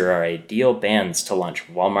 these are our ideal bands to launch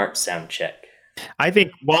Walmart Soundcheck. I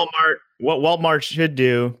think what Walmart should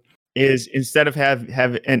do is, instead of have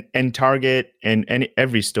and Target and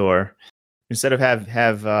every store, instead of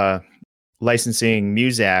have licensing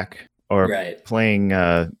Muzak or Right. playing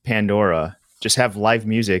Pandora, just have live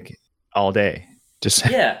music all day. Just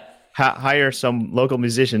Yeah. hire some local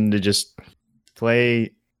musician to just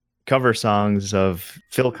play cover songs of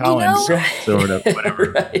Phil Collins, sort of,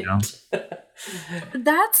 whatever. Right. You know?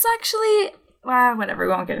 That's actually whatever. We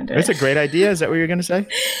won't get into It's it. a great idea. Is that what you're going to say?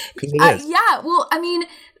 'Cause it is. Yeah. Well, I mean,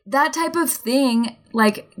 that type of thing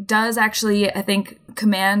does actually, I think,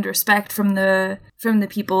 command respect from the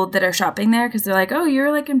people that are shopping there, because they're like, oh,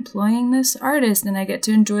 you're employing this artist, and I get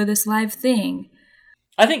to enjoy this live thing.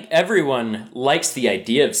 I think everyone likes the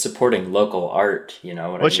idea of supporting local art, you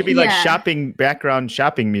know what Well, it should be mean? like Yeah. background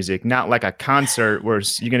shopping music, not like a concert where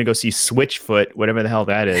you're going to go see Switchfoot, whatever the hell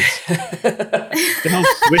that is. The hell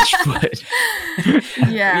Switchfoot.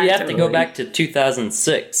 Yeah. We have to go back to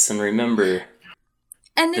 2006 and remember.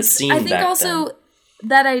 And the it's, scene I think back also then.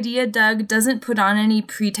 that idea, Doug, doesn't put on any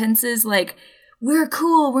pretenses like, we're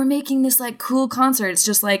cool, we're making this cool concert. It's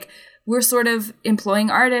just we're sort of employing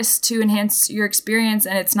artists to enhance your experience,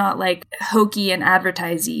 and it's not hokey and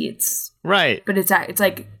advertisey. Right. But it's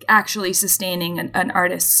actually sustaining an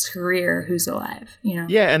artist's career who's alive, you know?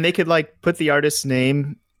 Yeah, and they could put the artist's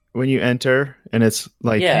name when you enter, and it's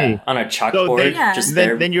hey. On a chalkboard, So they- Yeah. just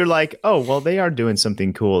there. Then you're like, oh, well, they are doing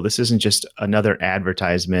something cool. This isn't just another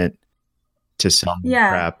advertisement to sell Yeah.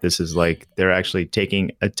 crap. This is they're actually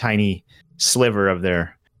taking a tiny sliver of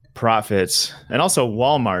their profits. And also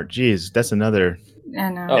Walmart, geez, that's another. I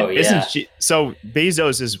know. Oh, yeah. Isn't she? So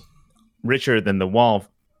Bezos is richer than the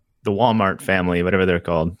Walmart family, whatever they're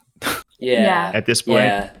called Yeah. at this point.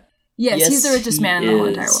 Yeah. Yes, he's the Yes, richest he man in the whole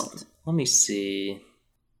entire is. world. Let me see.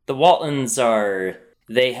 The Waltons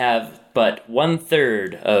they have but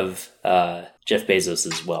 1/3 of Jeff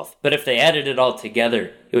Bezos' wealth. But if they added it all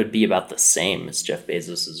together, it would be about the same as Jeff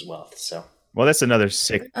Bezos' wealth. So Well, that's another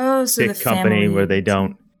sick Oh, so the company family. where they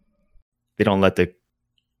don't let they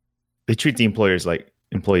treat the employees like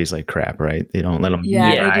crap, right? They don't let them Yeah,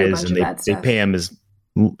 they do a rise, bunch and of they bad stuff. pay them as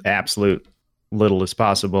absolute little as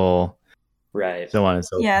possible, right. so on and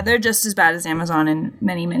so forth. Yeah, they're just as bad as Amazon in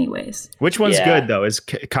many, many ways. Which one's Yeah. good though? Is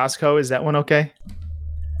Costco, is that one okay?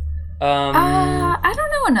 I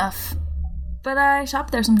don't know enough, but I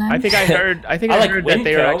shop there sometimes. I think I heard I I like heard that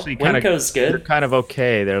they are Winco. actually kind of Winco's good. they're kind of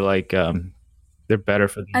okay. They're they're better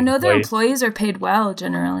for the I know their employees. employees are paid well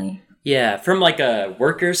generally. Yeah, from a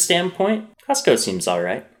worker standpoint, Costco seems all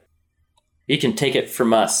right. You can take it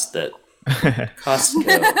from us that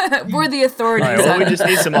Costco. We're the authorities All right, well, we on just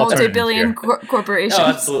need some alternatives multi-billion here. corporations. Oh,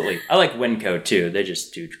 absolutely. I like Winco too. They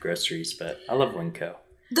just do groceries, but I love Winco.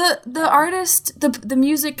 The artist, the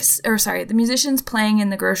musicians playing in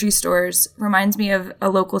the grocery stores reminds me of a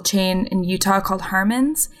local chain in Utah called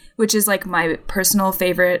Harmon's, which is my personal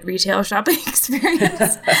favorite retail shopping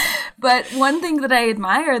experience. But one thing that I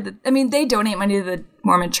admire, they donate money to the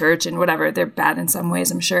Mormon church and whatever. They're bad in some ways,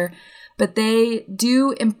 I'm sure. But they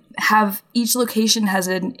do have, each location has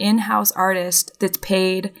an in-house artist that's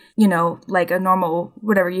paid, like a normal,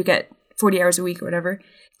 whatever you get, 40 hours a week or whatever,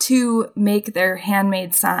 to make their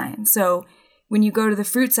handmade sign. So when you go to the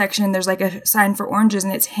fruit section, there's a sign for oranges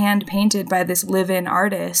and it's hand painted by this live-in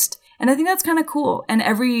artist. And I think that's kind of cool. And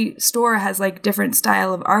every store has different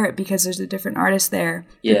style of art because there's a different artist there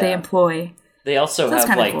that they Yeah. employ. They also That's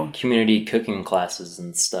have kinda cool. community cooking classes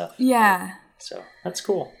and stuff. Yeah. So that's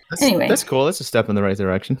cool. Anyway. That's cool. That's a step in the right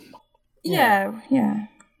direction. Yeah. Who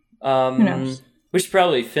knows? We should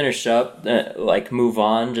probably finish up, move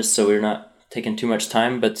on, just so we're not taking too much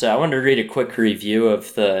time. But I wanted to read a quick review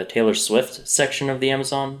of the Taylor Swift section of the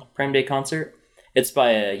Amazon Prime Day concert. It's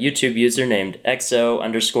by a YouTube user named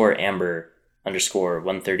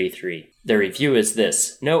XO_Amber_133. Their review is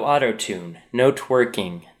this: no auto-tune, no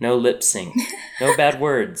twerking, no lip sync, no bad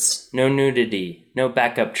words, no nudity, no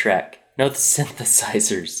backup track, no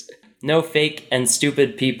synthesizers, no fake and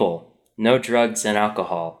stupid people, no drugs and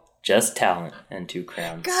alcohol. just talent and 2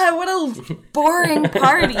 crowns. God, what a boring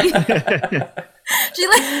party. She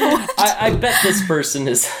like I bet this person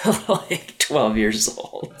is like 12 years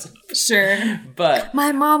old. Sure. But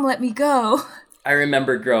my mom let me go. I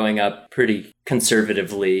remember growing up pretty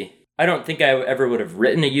conservatively. I don't think I ever would have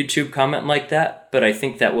written a YouTube comment like that, but I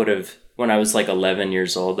think that would have, when I was like 11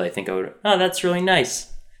 years old, I think I would, oh, that's really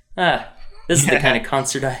nice. This is the kind of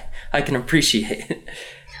concert I can appreciate.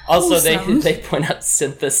 Also, Awesome. they point out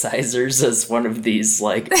synthesizers as one of these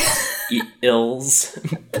like ills.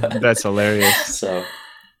 That's hilarious. So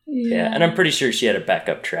yeah, and I'm pretty sure she had a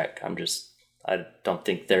backup track. I don't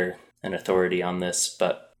think they're an authority on this.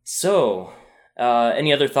 But so,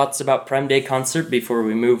 any other thoughts about Prime Day concert before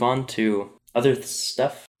we move on to other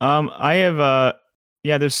stuff? I have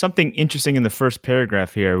there's something interesting in the first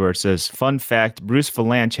paragraph here where it says, fun fact, Bruce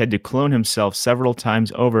Valanche had to clone himself several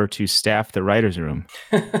times over to staff the writer's room.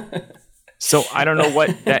 So I don't know what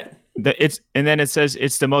and then it says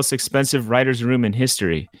it's the most expensive writer's room in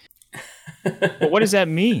history. But what does that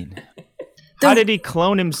mean? How did he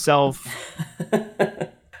clone himself?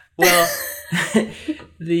 Well,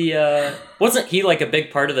 wasn't he like a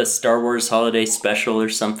big part of the Star Wars Holiday Special or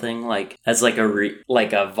something, like as like a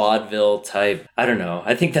vaudeville type? I don't know.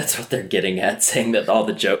 I think that's what they're getting at, saying that all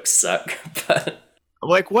the jokes suck. But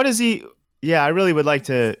like, what is he? Yeah, I really would like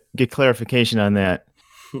to get clarification on that.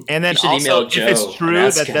 And then You should also, email if Joe it's and true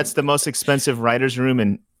ask that him. that's the most expensive writer's room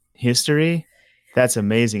in history, that's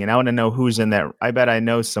amazing. And I want to know who's in that. I bet I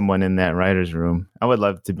know someone in that writer's room. I would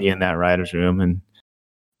love to be in that writer's room. And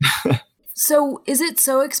So is it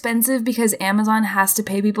so expensive because Amazon has to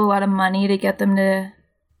pay people a lot of money to get them to,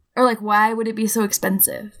 or like why would it be so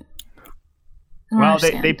expensive? I don't well,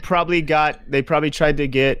 understand. they probably tried to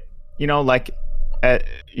get, they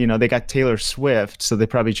got Taylor Swift, so they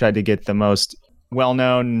probably tried to get the most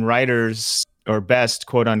well-known writers or best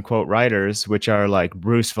quote unquote writers, which are like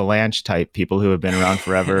Bruce Valanche type people who have been around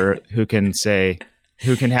forever, who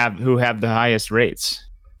have the highest rates.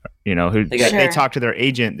 They talk to their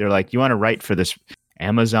agent. They're like, you want to write for this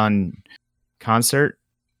Amazon concert?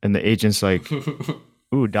 And the agent's like,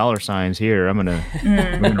 ooh, dollar signs here. I'm gonna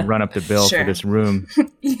run up the bill Sure. for this room.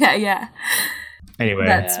 Yeah. Anyway,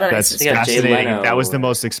 That's what I that's suspect. They got Jay fascinating. Leno That was the or-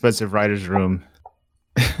 most expensive writer's room.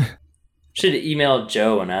 should email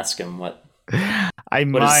Joe and ask him what his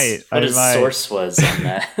might. source was on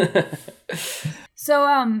that.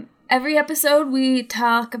 So every episode we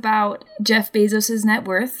talk about Jeff Bezos' net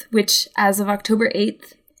worth, which as of October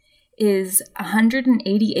 8th is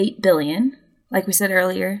 $188 billion, like we said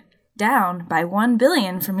earlier, down by $1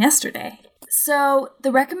 billion from yesterday. So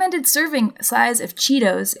the recommended serving size of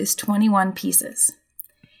Cheetos is 21 pieces.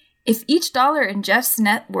 If each dollar in Jeff's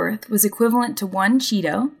net worth was equivalent to one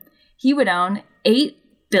Cheeto, he would own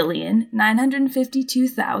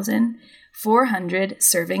 8,952,400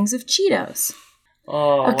 servings of Cheetos.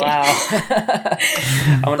 Oh, Okay. wow.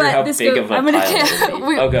 I wonder how big of a I'm gonna pile it would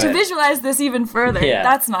be. Oh, go to ahead. visualize this even further. Yeah.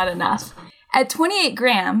 That's not enough. At 28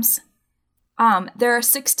 grams, there are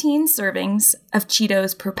 16 servings of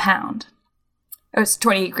Cheetos per pound. Or it's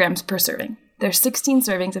 28 grams per serving. There's 16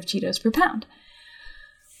 servings of Cheetos per pound,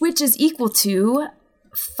 which is equal to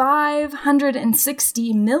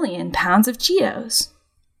 560 million pounds of Cheetos.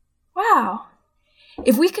 Wow.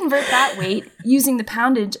 If we convert that weight using the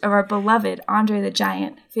poundage of our beloved Andre the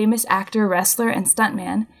Giant, famous actor, wrestler, and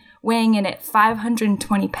stuntman, weighing in at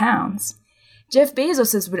 520 pounds, Jeff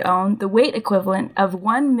Bezos would own the weight equivalent of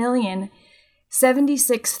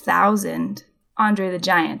 1,076,000 Andre the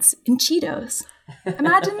Giants in Cheetos.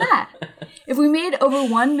 Imagine that. If we made over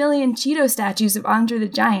 1 million Cheeto statues of Andre the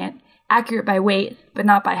Giant, accurate by weight, but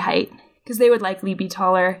not by height, because they would likely be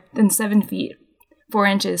taller than 7 feet, 4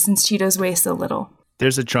 inches, since Cheetos weigh so little.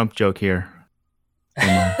 There's a Trump joke here.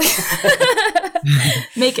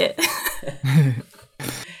 Make it.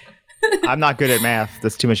 I'm not good at math.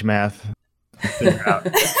 That's too much math. Figure it out.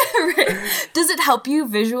 Does it help you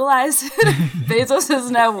visualize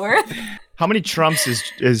Bezos' net worth? How many Trumps is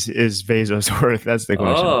Bezos worth? That's the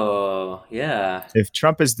question. Oh, yeah. If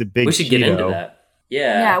Trump is the big We should get into Cheeto, that.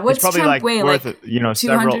 Yeah, Yeah. what's he's probably Trump like weigh? worth Like, several.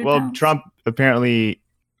 200 Well, pounds? Trump apparently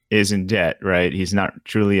is in debt, right? He's not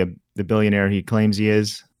truly the billionaire he claims he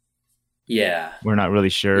is. Yeah. We're not really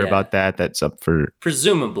sure Yeah. about that. That's up for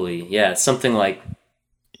Presumably, yeah. Something like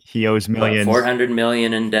he owes what, millions. 400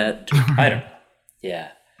 million in debt. I don't know. Yeah.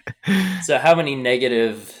 So how many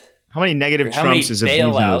negative Trumps is a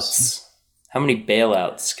Bezos? bailouts? How many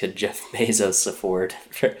bailouts could Jeff Bezos afford?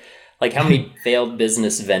 Like how many failed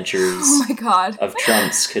business ventures Oh my god. of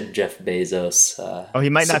Trump's could Jeff Bezos? Oh, he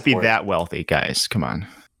might not be support? that wealthy, guys. Come on.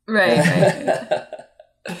 Right.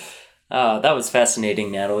 That was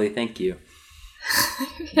fascinating, Natalie. Thank you.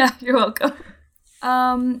 Yeah, you're welcome.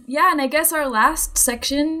 Yeah, and I guess our last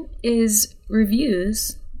section is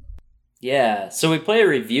reviews. Yeah, so we play a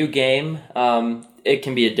review game. It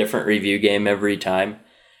can be a different review game every time.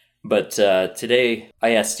 But today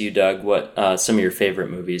I asked you, Doug, what some of your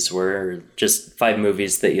favorite movies were, or just 5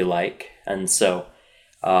 movies that you like. And so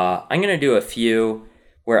I'm going to do a few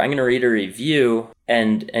where I'm going to read a review,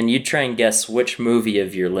 and you try and guess which movie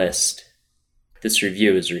of your list this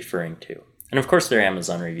review is referring to. And of course, they're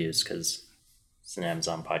Amazon reviews because it's an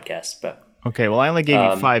Amazon podcast. But Okay, well, I only gave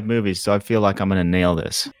you 5 movies, so I feel like I'm going to nail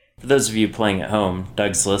this. for those of you playing at home,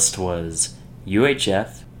 Doug's list was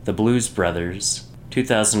UHF, The Blues Brothers,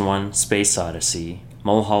 2001 Space Odyssey,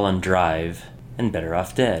 Mulholland Drive, and Better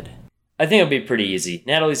Off Dead. I think it'll be pretty easy.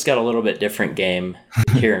 Natalie's got a little bit different game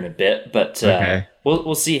here in a bit, but Okay.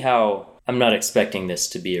 we'll see how. I'm not expecting this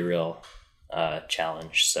to be a real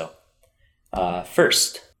challenge. So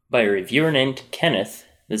first, by a reviewer named Kenneth.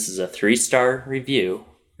 This is a 3-star review,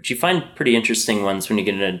 which you find pretty interesting ones when you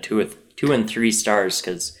get into 2 and 3 stars,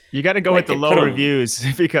 because You got to go Like with the they low put 'em- reviews,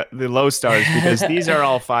 because the low stars, because these are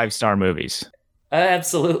all 5-star movies.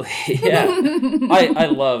 absolutely, yeah. I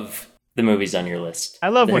love the movies on your list. I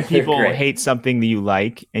love when They're people great. hate something that you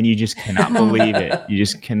like, and you just cannot believe it. You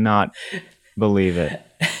just cannot believe it.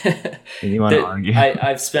 And you want to argue.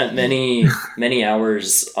 I've spent many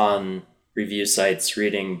hours on review sites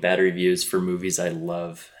reading bad reviews for movies I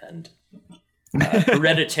love, and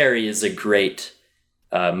Hereditary is a great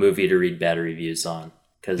movie to read bad reviews on.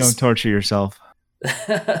 Don't torture yourself.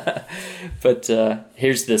 But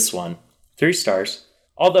here's this one. 3 stars.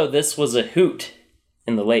 Although this was a hoot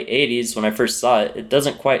in the late 80s when I first saw it, it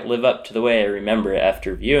doesn't quite live up to the way I remember it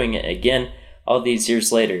after viewing it again all these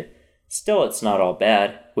years later. Still, it's not all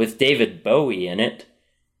bad. With David Bowie in it,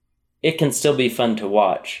 it can still be fun to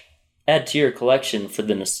watch. Add to your collection for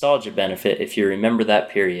the nostalgia benefit if you remember that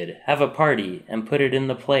period. Have a party and put it in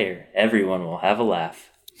the player. Everyone will have a laugh.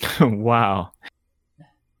 Wow.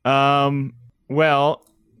 Well,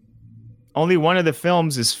 only one of the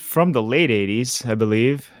films is from the late 80s, I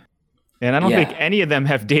believe. And I don't think any of them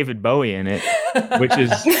have David Bowie in it,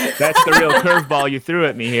 that's the real curveball you threw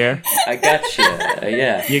at me here. I got you.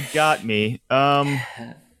 Yeah. You got me.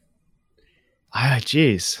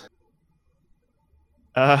 Jeez.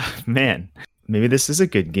 Man, maybe this is a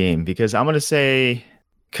good game because I'm going to say,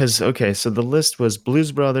 so the list was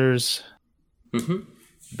Blues Brothers,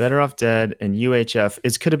 Better Off Dead, and UHF.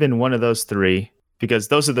 It could have been one of those 3 because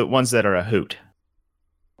those are the ones that are a hoot.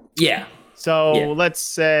 Yeah. So Yeah. let's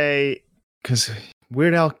say, because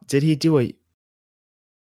Weird Al, did he do a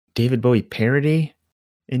David Bowie parody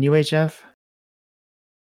in UHF?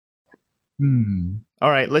 All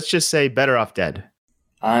right, let's just say Better Off Dead.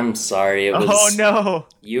 I'm sorry. It was Oh no!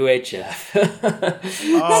 UHF.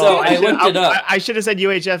 Oh, So I looked it up. I should have said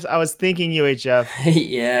UHF. I was thinking UHF.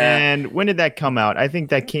 Yeah. And when did that come out? I think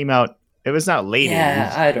that came out. It was not late.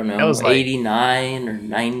 Yeah, 80s. I don't know. That was like 89 or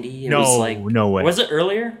 90. It no, was like, no way. Was it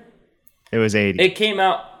earlier? It was 80. It came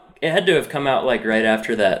out. It had to have come out like right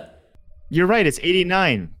after that. You're right. It's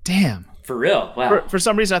 89. Damn. For real. Wow. For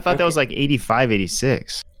some reason, I thought that was like 85,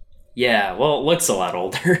 86. Yeah. Well, it looks a lot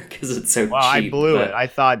older because it's so Wow, cheap. I blew but it. I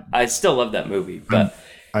thought I still love that movie, but.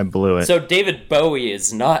 I blew it. So David Bowie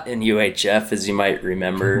is not in UHF, as you might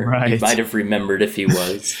remember. Right. You might have remembered if he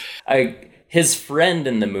was. His friend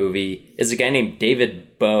in the movie is a guy named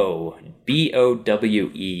David Bowe,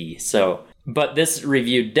 Bowe. So, but this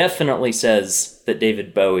review definitely says that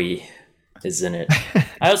David Bowie is in it.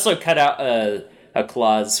 I also cut out a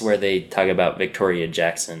clause where they talk about Victoria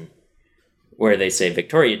Jackson, where they say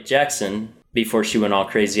Victoria Jackson before she went all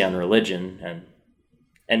crazy on religion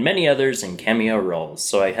and many others in cameo roles.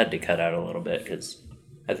 So I had to cut out a little bit because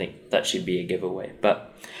I think that should be a giveaway.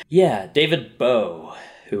 But yeah, David Bowe,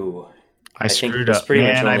 who I think screwed it was up. pretty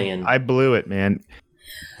much Man, only in- I blew it, man.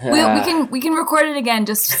 We can record it again.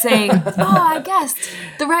 Just say, I guessed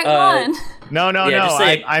the right one. No. Yeah, just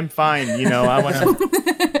say- I'm fine. I want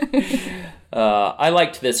to. I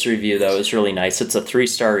liked this review though. It was really nice. It's a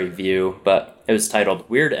 3-star review, but it was titled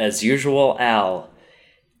 "Weird as Usual Al"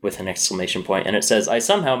 with an exclamation point, and it says, "I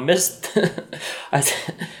somehow missed,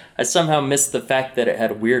 I somehow missed the fact that it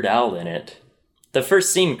had Weird Al in it. The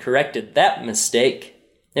first scene corrected that mistake.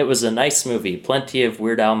 It was a nice movie, plenty of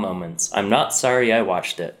Weird Al moments. I'm not sorry I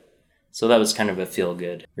watched it." So that was kind of a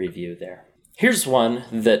feel-good review there. Here's one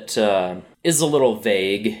that is a little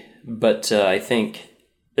vague, but I think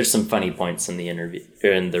there's some funny points in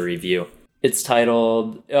the review. It's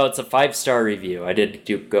titled, it's a 5-star review. I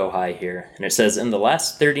did go high here. And it says, "In the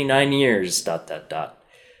last 39 years, ...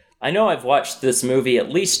 I know I've watched this movie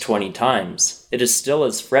at least 20 times. It is still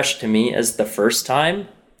as fresh to me as the first time.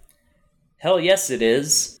 Hell yes, it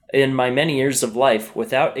is. In my many years of life,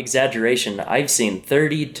 without exaggeration, I've seen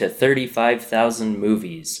 30 to 35,000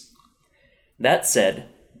 movies. That said,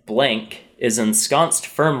 blank is ensconced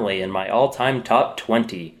firmly in my all-time top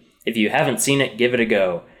 20. If you haven't seen it, give it a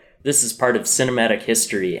go. This is part of cinematic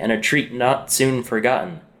history and a treat not soon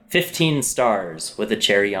forgotten. 15 stars with a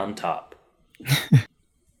cherry on top.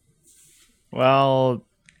 Well,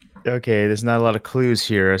 okay, there's not a lot of clues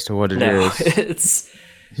here as to what it is. It's...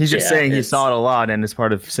 He's just saying he saw it a lot and it's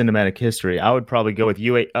part of cinematic history. I would probably go with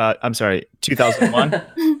 2001.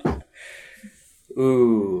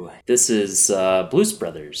 Ooh, this is Blues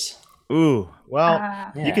Brothers. Ooh,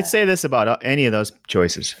 well, you could say this about any of those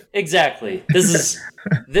choices. Exactly. This is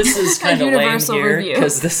kind of lame universal here review.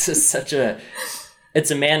 because this is such a...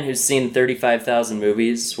 It's a man who's seen 35,000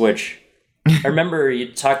 movies, which I remember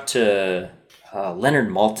you talked to Leonard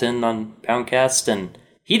Maltin on Poundcast, and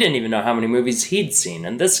he didn't even know how many movies he'd seen.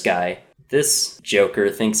 And this guy, this joker,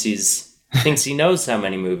 thinks he knows how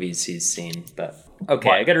many movies he's seen. But okay,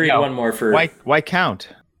 I got to read one more for... Why count?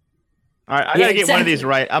 All right, I got to get one of these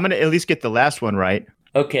right. I'm going to at least get the last one right.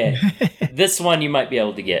 Okay, this one you might be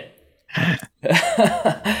able to get.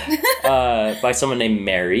 By someone named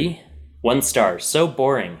Mary. 1 star. So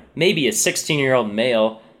boring. Maybe a 16-year-old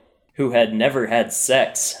male who had never had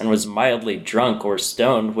sex and was mildly drunk or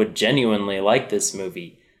stoned would genuinely like this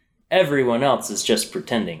movie. Everyone else is just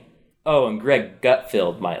pretending. Oh, and Greg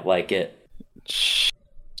Gutfield might like it.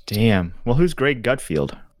 Damn. Well, who's Greg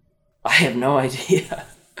Gutfield? I have no idea.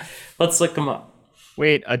 Let's look him up.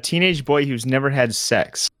 Wait, a teenage boy who's never had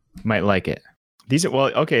sex might like it.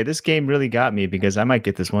 This game really got me because I might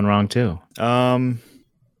get this one wrong too.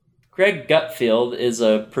 Greg Gutfield is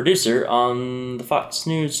a producer on the Fox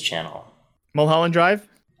News channel. Mulholland Drive?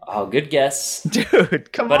 Oh, good guess.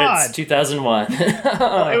 Dude, come on. But it's 2001.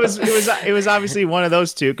 It was obviously one of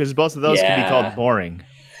those two because both of those can be called boring.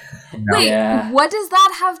 Wait, what does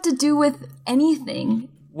that have to do with anything?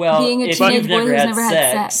 Well, being a if teenage you've boy never who's had never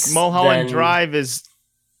had sex. Mulholland Drive is...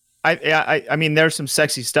 I mean, there's some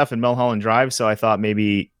sexy stuff in Mulholland Drive, so I thought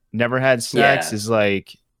maybe never had sex is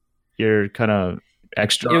like you're kind of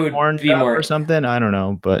extra it would horned be up more or something. I don't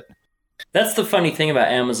know, but that's the funny thing about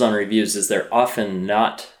Amazon reviews is they're often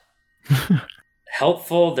not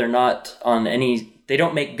helpful. They're not on any. They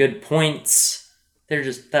don't make good points. They're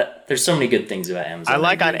just that. There's so many good things about Amazon. I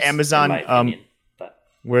like on reviews, Amazon, in my opinion,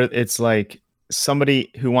 where it's like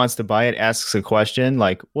somebody who wants to buy it asks a question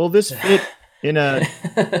like, "Will this fit in a?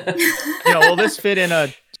 Will this fit in a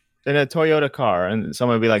Toyota car?" And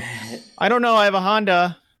someone would be like, "I don't know. I have a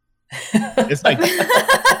Honda." It's like,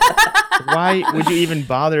 why would you even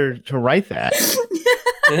bother to write that?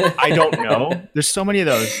 I don't know. There's so many of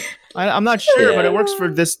those. I'm not sure, but it works for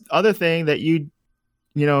this other thing that you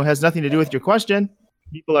know has nothing to do with your question.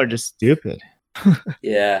 People are just stupid.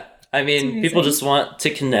 Yeah, I mean, people just want to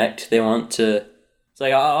connect. They want to. It's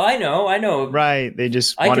like, oh, I know. Right? They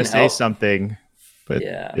just want to say something, but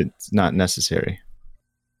it's not necessary.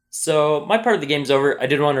 So my part of the game's over. I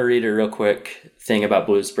did want to read a real quick thing about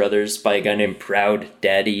Blues Brothers by a guy named Proud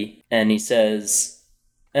Daddy. And he says,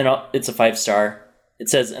 it's a 5-star. It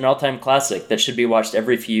says, an all-time classic that should be watched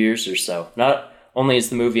every few years or so. Not only is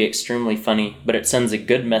the movie extremely funny, but it sends a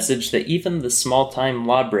good message that even the small-time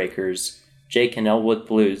lawbreakers, Jake and Elwood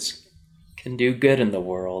Blues, can do good in the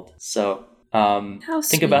world. So...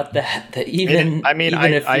 think about that.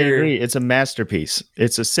 I agree. It's a masterpiece.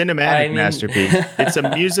 It's a cinematic masterpiece. It's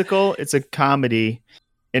a musical. It's a comedy,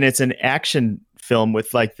 and it's an action film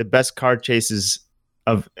with like the best car chases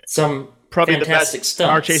of probably the best stunts.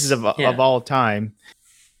 car chases of all time.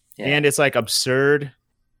 Yeah. And it's like absurd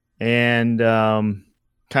and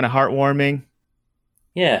kind of heartwarming.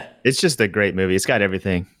 Yeah, it's just a great movie. It's got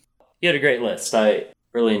everything. You had a great list. I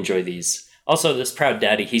really enjoy these. Also, this Proud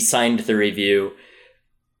Daddy, he signed the review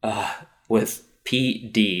with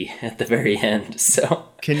PD at the very end. So,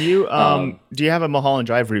 can you do you have a Mulholland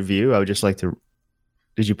Drive review? I would just like to.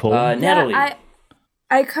 Did you pull Natalie?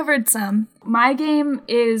 I covered some. My game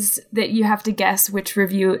is that you have to guess which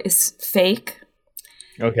review is fake.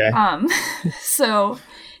 Okay. So,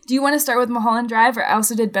 do you want to start with Mulholland Drive, or I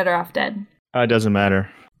also did Better Off Dead? It doesn't matter.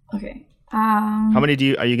 Okay. How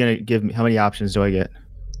many are you gonna give me? How many options do I get?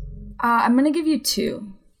 I'm going to give you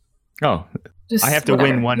 2. Oh, just I have to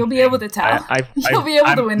win one. You'll be able to tell. You'll be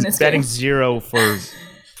able to win this game. I'm betting 0 for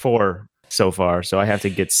 4 so far, so I have to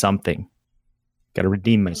get something. Got to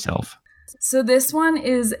redeem myself. So this one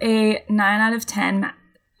is a 9 out of 10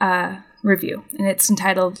 review, and it's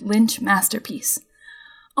entitled Lynch Masterpiece.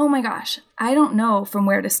 Oh my gosh, I don't know from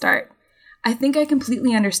where to start. I think I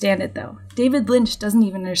completely understand it though. David Lynch doesn't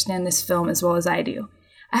even understand this film as well as I do.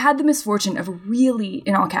 I had the misfortune of really,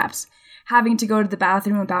 in all caps, having to go to the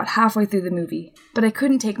bathroom about halfway through the movie, but I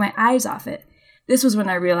couldn't take my eyes off it. This was when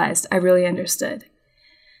I realized I really understood.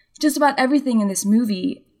 Just about everything in this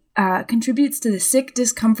movie contributes to the sick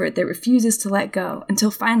discomfort that refuses to let go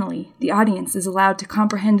until finally the audience is allowed to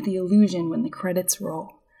comprehend the illusion when the credits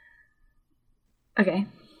roll. Okay,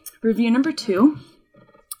 review number 2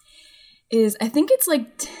 is, I think it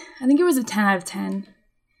was a 10 out of 10,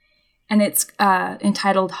 and it's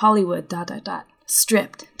entitled Hollywood ...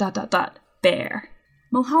 stripped ... bare.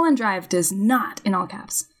 Mulholland Drive does not, in all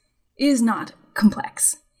caps, is not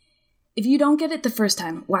complex. If you don't get it the first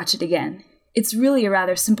time, watch it again. It's really a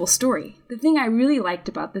rather simple story. The thing I really liked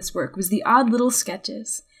about this work was the odd little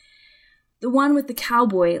sketches. The one with the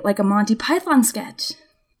cowboy, like a Monty Python sketch.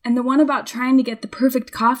 And the one about trying to get the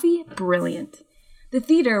perfect coffee, brilliant. The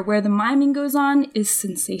theater where the miming goes on is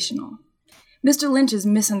sensational. Mr. Lynch is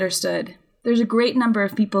misunderstood. There's a great number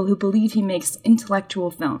of people who believe he makes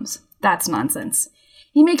intellectual films. That's nonsense.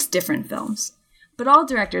 He makes different films. But all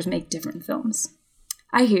directors make different films.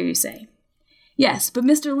 I hear you say. Yes, but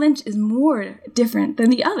Mr. Lynch is more different than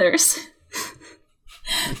the others.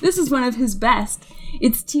 This is one of his best.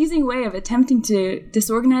 Its teasing way of attempting to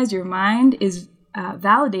disorganize your mind is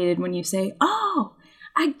validated when you say, "Oh,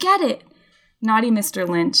 I get it." Naughty Mr.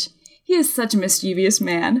 Lynch. He is such a mischievous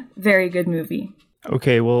man. Very good movie.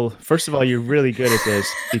 Okay, well, first of all, you're really good at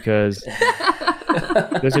this because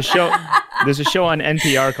there's a show on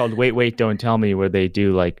NPR called Wait, Wait, Don't Tell Me where they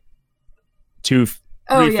do like three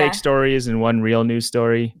fake stories and one real news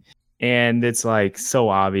story. And it's like so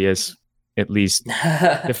obvious, at least.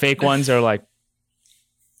 The fake ones are like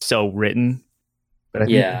so written. But I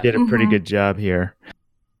think you did a pretty good job here.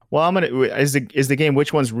 Well, is the game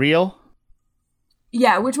which one's real?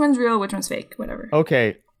 Yeah, which one's real, which one's fake, whatever.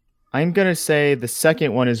 Okay. I'm going to say the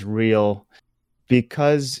second one is real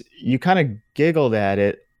because you kind of giggled at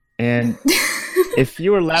it. And if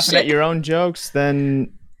you were laughing at your own jokes,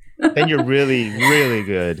 then you're really, really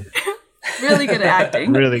good. Really good at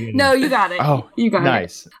acting. Really good. No, you got it. Oh, you got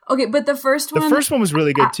nice. it. Okay, but the first one was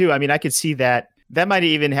really good too. I mean, I could see that. That might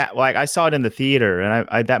even like I saw it in the theater, and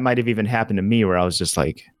I that might have even happened to me where I was just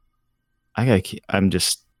like, I gotta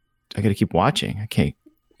keep watching. I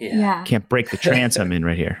can't break the trance I'm in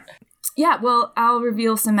right here. Yeah, well, I'll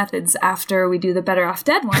reveal some methods after we do the Better Off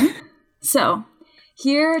Dead one. So,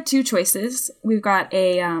 here are 2 choices. We've got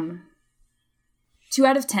a 2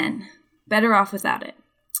 out of 10. Better off without it.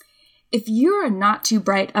 If you're a not too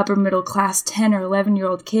bright upper middle class 10 or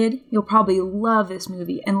 11-year-old kid, you'll probably love this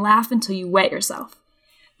movie and laugh until you wet yourself.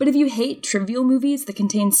 But if you hate trivial movies that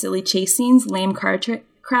contain silly chase scenes, lame car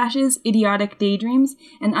crashes, idiotic daydreams,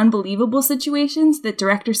 and unbelievable situations that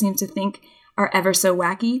director seems to think are ever so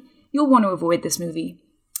wacky, you'll want to avoid this movie.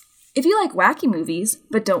 If you like wacky movies,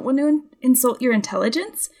 but don't want to insult your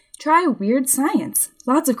intelligence, try Weird Science.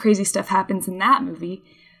 Lots of crazy stuff happens in that movie,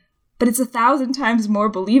 but it's 1,000 times more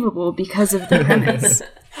believable because of the premise.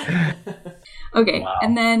 Okay, wow.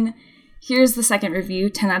 And then here's the second review,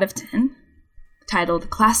 10 out of 10, titled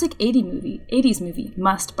Classic 80s Movie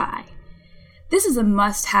Must Buy. This is a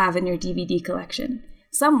must-have in your DVD collection.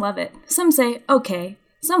 Some love it, some say, okay,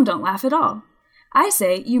 some don't laugh at all. I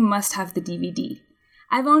say you must have the DVD.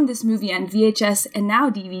 I've owned this movie on VHS and now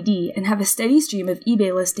DVD and have a steady stream of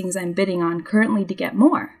eBay listings I'm bidding on currently to get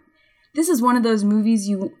more. This is one of those movies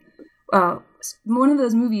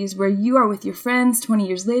where you are with your friends 20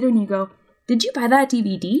 years later and you go, did you buy that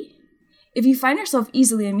DVD? If you find yourself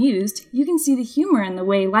easily amused, you can see the humor in the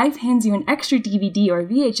way life hands you an extra DVD or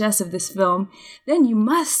VHS of this film, then you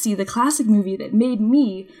must see the classic movie that made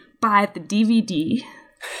me buy the DVD.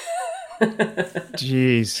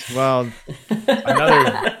 Jeez. Well,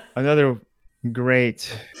 another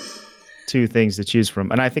great 2 things to choose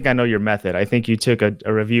from. And I think I know your method. I think you took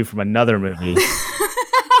a review from another movie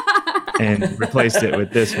and replaced it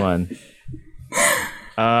with this one.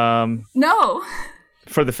 No.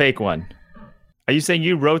 For the fake one. Are you saying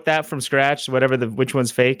you wrote that from scratch, which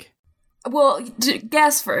one's fake? Well,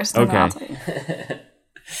 guess first. Okay. I'll tell you.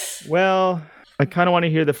 Well, I kind of want to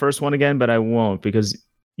hear the first one again, but I won't because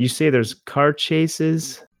you say there's car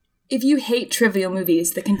chases. If you hate trivial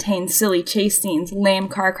movies that contain silly chase scenes, lame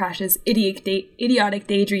car crashes, idiotic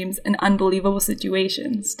daydreams, and unbelievable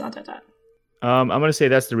situations, ... I'm going to say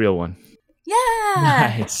that's the real one.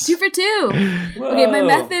 Yeah! Nice. 2 for 2. Okay, my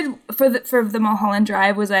method for the Mulholland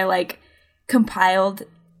Drive was I compiled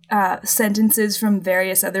sentences from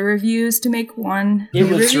various other reviews to make one It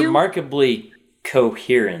was review. remarkably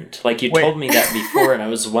coherent. Like you Wait. told me that before, and I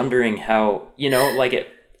was wondering how, like it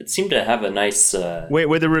seemed to have a nice. Wait,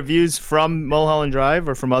 were the reviews from Mulholland Drive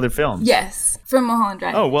or from other films? Yes, from Mulholland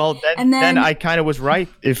Drive. Oh, well, then, And then- I kind of was right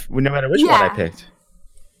no matter which one I Yeah. picked.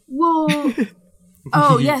 Well,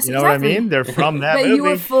 oh yes, You know exactly. what I mean? They're from that But movie. you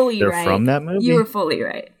were fully They're right. from that movie. You were fully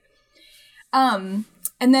right. And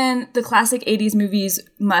then the classic 80s movies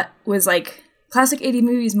was like classic 80s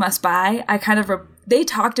movies must buy. I kind of they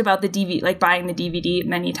talked about the DVD, like buying the DVD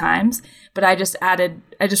many times, but I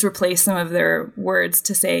just replaced some of their words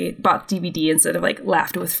to say bought DVD instead of like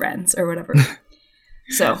laughed with friends or whatever.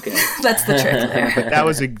 So that's the trick there. That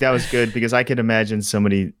was good because I could imagine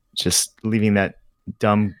somebody just leaving that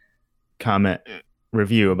dumb comment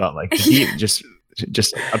review about like just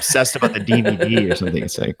obsessed about the DVD or something.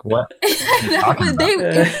 It's like, what?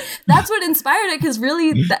 That's what inspired it, because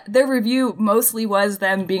really their review mostly was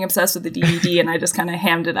them being obsessed with the DVD, and I just kind of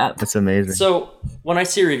hammed it up. That's amazing. So when I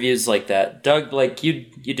see reviews like that, Doug, like you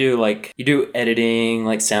do editing,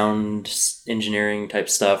 like sound engineering type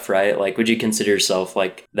stuff, right? Like, would you consider yourself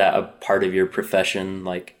like that a part of your profession,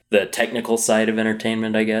 like the technical side of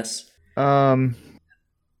entertainment, I guess?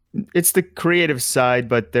 It's the creative side,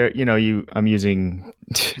 but there, I'm using.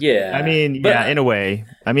 Yeah. I mean, But- yeah, in a way.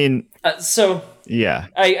 I mean, So yeah.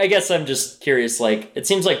 I guess I'm just curious, like, it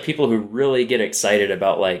seems like people who really get excited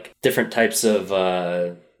about, like, different types of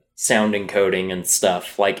sound encoding and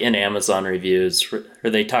stuff, like in Amazon reviews,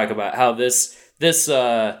 where they talk about how this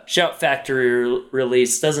Shout Factory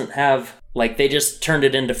release doesn't have, like, they just turned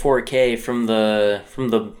it into 4K from the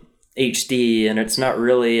HD, and it's not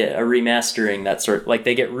really a remastering, that sort. Like,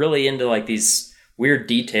 they get really into, like, these weird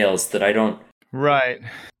details that I don't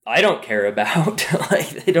care about. Like,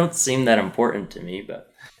 they don't seem that important to me, but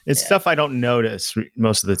It's stuff I don't notice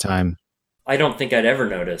most of the time. I don't think I'd ever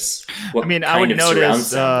notice what I would kind of surround notice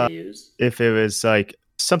sound they use. if it was like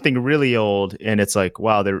something really old and it's like,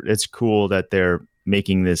 wow, it's cool that they're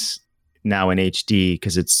making this now in HD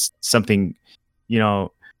because it's something,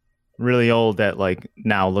 really old that like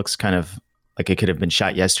now looks kind of like it could have been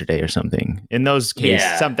shot yesterday or something. In those cases,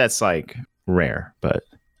 Yeah. that's like rare, but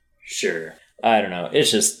Sure. I don't know. It's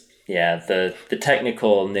just, the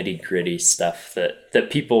technical nitty gritty stuff that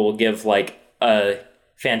people will give like a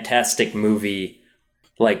fantastic movie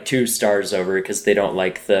like 2 stars over because they don't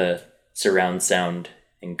like the surround sound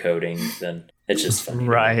encoding, then it's just funny.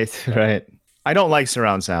 right. I don't like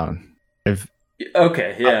surround sound.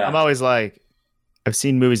 Okay, yeah. I'm always like, I've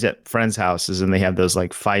seen movies at friends' houses and they have those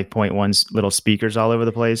like 5.1 little speakers all over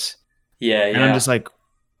the place. Yeah. And I'm just like,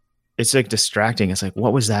 it's like distracting. It's like,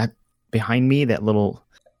 what was that behind me? That little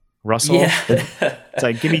rustle? Yeah. It's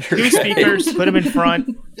like, give me 2 speakers, put them in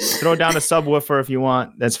front, throw down a subwoofer if you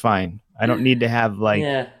want. That's fine. I don't need to have like,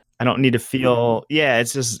 Yeah. I don't need to feel,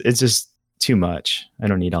 it's just too much. I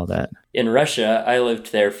don't need all that. In Russia, I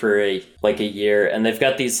lived there for a year, and they've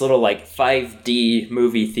got these little like 5D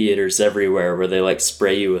movie theaters everywhere where they like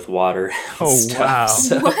spray you with water. and Oh, stuff. wow.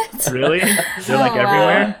 So, What? Really? They're like Oh,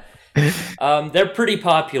 wow. everywhere? they're pretty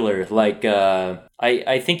popular. Like,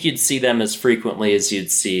 I think you'd see them as frequently as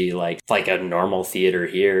you'd see like a normal theater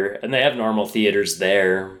here, and they have normal theaters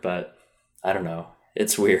there, but I don't know.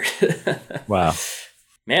 It's weird. Wow.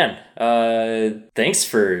 Man, thanks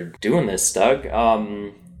for doing this, Doug.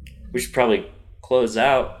 We should probably close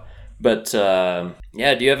out, but do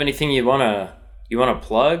you have anything you wanna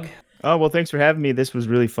plug? Oh, well, thanks for having me. This was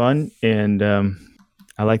really fun. And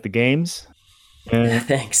I like the games. And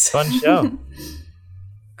Thanks. fun show.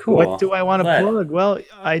 Cool. What do I want to Glad. plug? Well,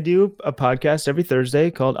 I do a podcast every Thursday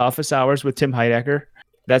called Office Hours with Tim Heidecker.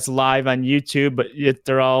 That's live on YouTube, but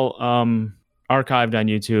they're all archived on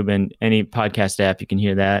YouTube and any podcast app. You can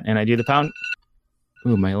hear that. And I do the Pound.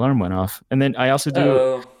 Ooh, my alarm went off. And then I also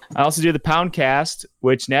do the Poundcast,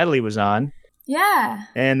 which Natalie was on, Yeah.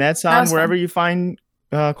 and that's That on was wherever fun. you find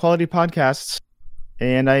quality podcasts.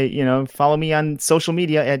 And I, follow me on social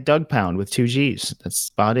media at Doug Pound with 2 G's. That's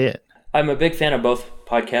about it. I'm a big fan of both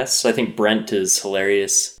podcasts. I think Brent is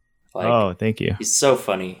hilarious. Oh, thank you. He's so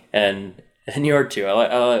funny, and you are too.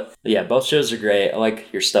 Yeah, both shows are great. I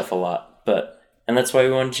like your stuff a lot, and that's why we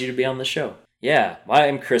wanted you to be on the show. Yeah,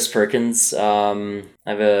 I'm Chris Perkins. I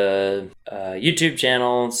have a YouTube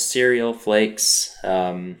channel, Serial Flakes,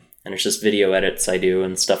 and it's just video edits I do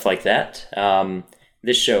and stuff like that.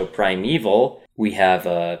 This show, Primeval, we have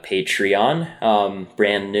a Patreon,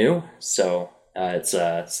 brand new, so it's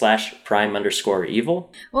 /prime_evil.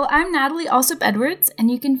 Well, I'm Natalie Alsop Edwards, and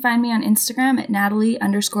you can find me on Instagram at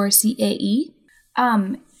Natalie_CAE.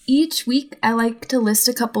 Each week, I like to list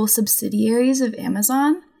a couple subsidiaries of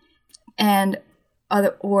Amazon, and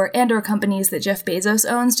or companies that Jeff Bezos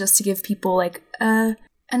owns, just to give people like an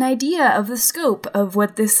idea of the scope of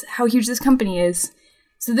how huge this company is.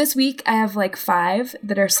 So this week I have like 4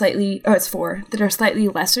 that are slightly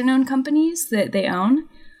lesser known companies that they own.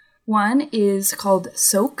 One is called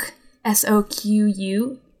Souq,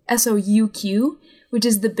 SOUQ, which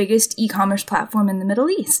is the biggest e-commerce platform in the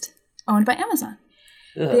Middle East, owned by Amazon.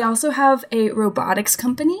 Ugh. They also have a robotics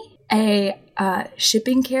company, a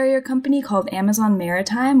shipping carrier company called Amazon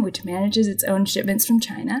Maritime, which manages its own shipments from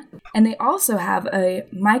China. And they also have a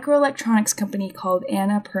microelectronics company called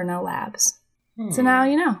Annapurna Labs. So now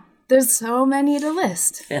you know. There's so many to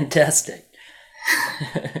list. Fantastic.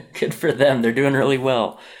 Good for them. They're doing really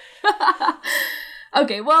well.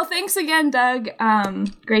 Okay, well, thanks again, Doug.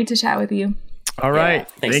 Great to chat with you. All right. Yeah,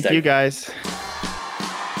 thanks, Thank Doug. you, guys.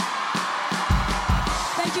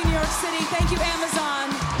 Thank you, New York City. Thank you, Amazon.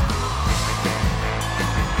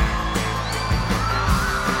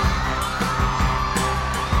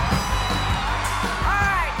 All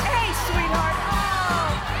right. Hey, sweetheart.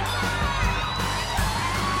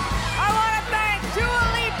 I want to thank Dua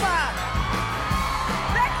Lipa,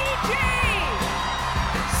 Becky G,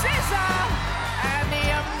 SZA, and the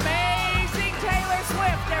amazing Taylor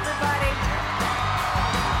Swift, everybody.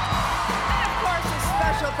 And of course, a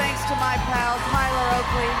special thanks to my pal, Tyler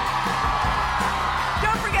Oakley.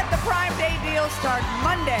 Don't forget the Prime Day deals start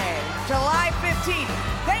Monday, July 15th.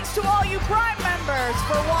 Thanks to all you Prime members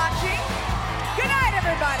for watching. Good night,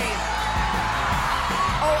 everybody.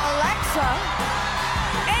 Oh, Alexa,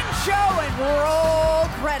 end show and roll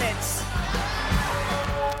credits.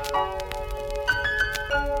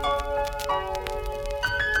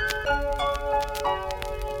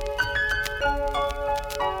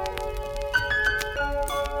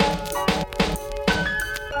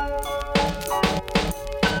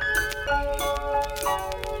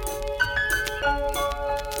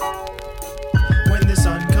 When the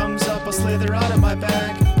sun comes up, I'll slither out of my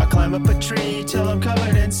bag. I'll climb up a tree till I'm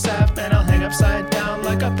covered in sap, and I'll hang upside down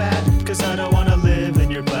like a bat, 'cause I don't wanna live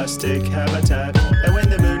in your plastic habitat. And when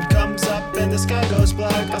the moon comes up and the sky goes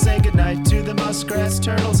black, I'll say goodnight to the muskrats,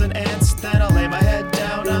 turtles, and ants. Then I'll lay my head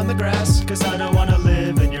down on the grass, 'cause I don't wanna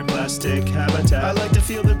live in your plastic habitat. I like to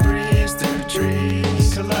feel the breeze through the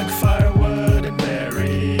trees, collect firewood and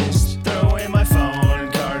berries, throw away my phone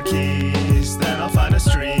and car keys. Then I'll find a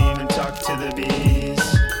stream and talk to the bees.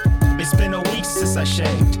 It's been a week since I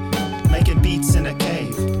shaved, making beats in a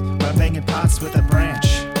cave, by banging pots with a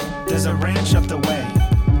branch. There's a ranch up the way,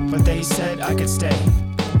 but they said I could stay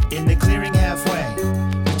in the clearing halfway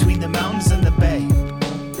between the mountains and the bay.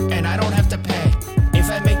 And I don't have to pay if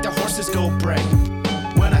I make the horses go bray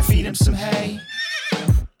when I feed them some hay.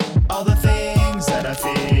 All the things that I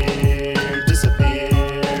fear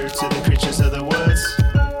disappear to the creatures of the woods.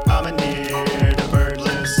 I'm a near, the bird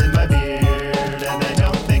lives in my beard, and they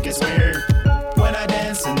don't think it's weird when I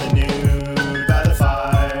dance in the nude by the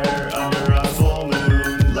fire under a full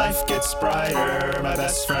moon. Life gets brighter. My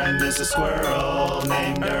best friend is a squirrel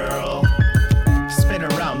named Earl. Spin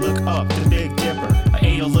around, look up, the Big Dipper. I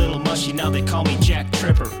ate a little mushy, now they call me Jack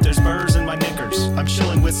Tripper. There's burrs in my knickers, I'm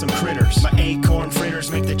chilling with some critters. My acorn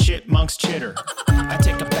fritters make the chipmunks chitter. I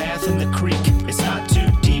take a bath in the creek, it's not too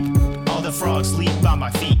deep. All the frogs leap on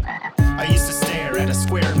my feet. I used to stare at a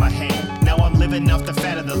square in my hand. Now I'm living off the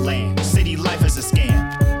fat of the land. City life is a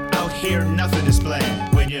scam. Out here nothing is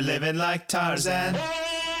bland when you're living like Tarzan.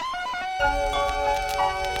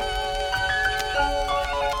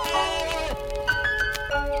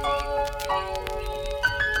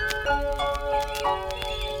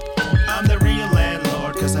 I'm the real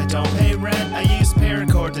landlord, 'cause I don't pay rent. I use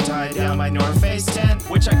paracord to tie down my North Face tent,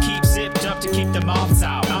 which I keep zipped up to keep the moths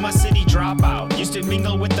out. I'm a city dropout, used to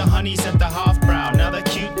mingle with the honeys at the Hofbrau. Now the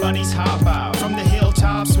cute bunnies hop out from the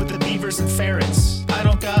hilltops with the beavers and ferrets. I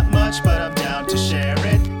don't got much, but I'm down to share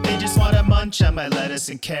it. They just want to munch on my lettuce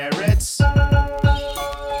and carrots.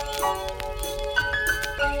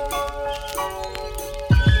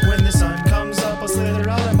 When the sun comes up, I'll slither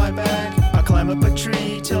out of my bag. I'll climb up a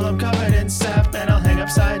tree till I'm covered in sap, and I'll hang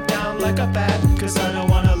upside down like a bat, 'cause I don't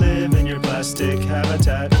wanna live in your plastic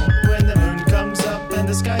habitat. When the moon comes up and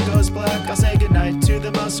the sky goes black, I'll say goodnight to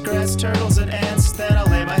the muskrats, turtles, and ants. Then I'll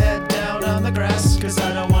lay my head down on the grass, 'cause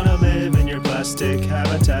I don't wanna live in your plastic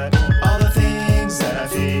habitat. All the things that I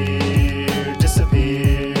fear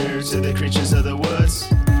disappear to the creatures of the woods.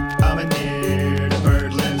 I'm a near, the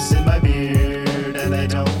bird lives in my beard, and they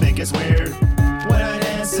don't think it's weird when I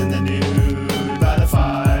dance in the nude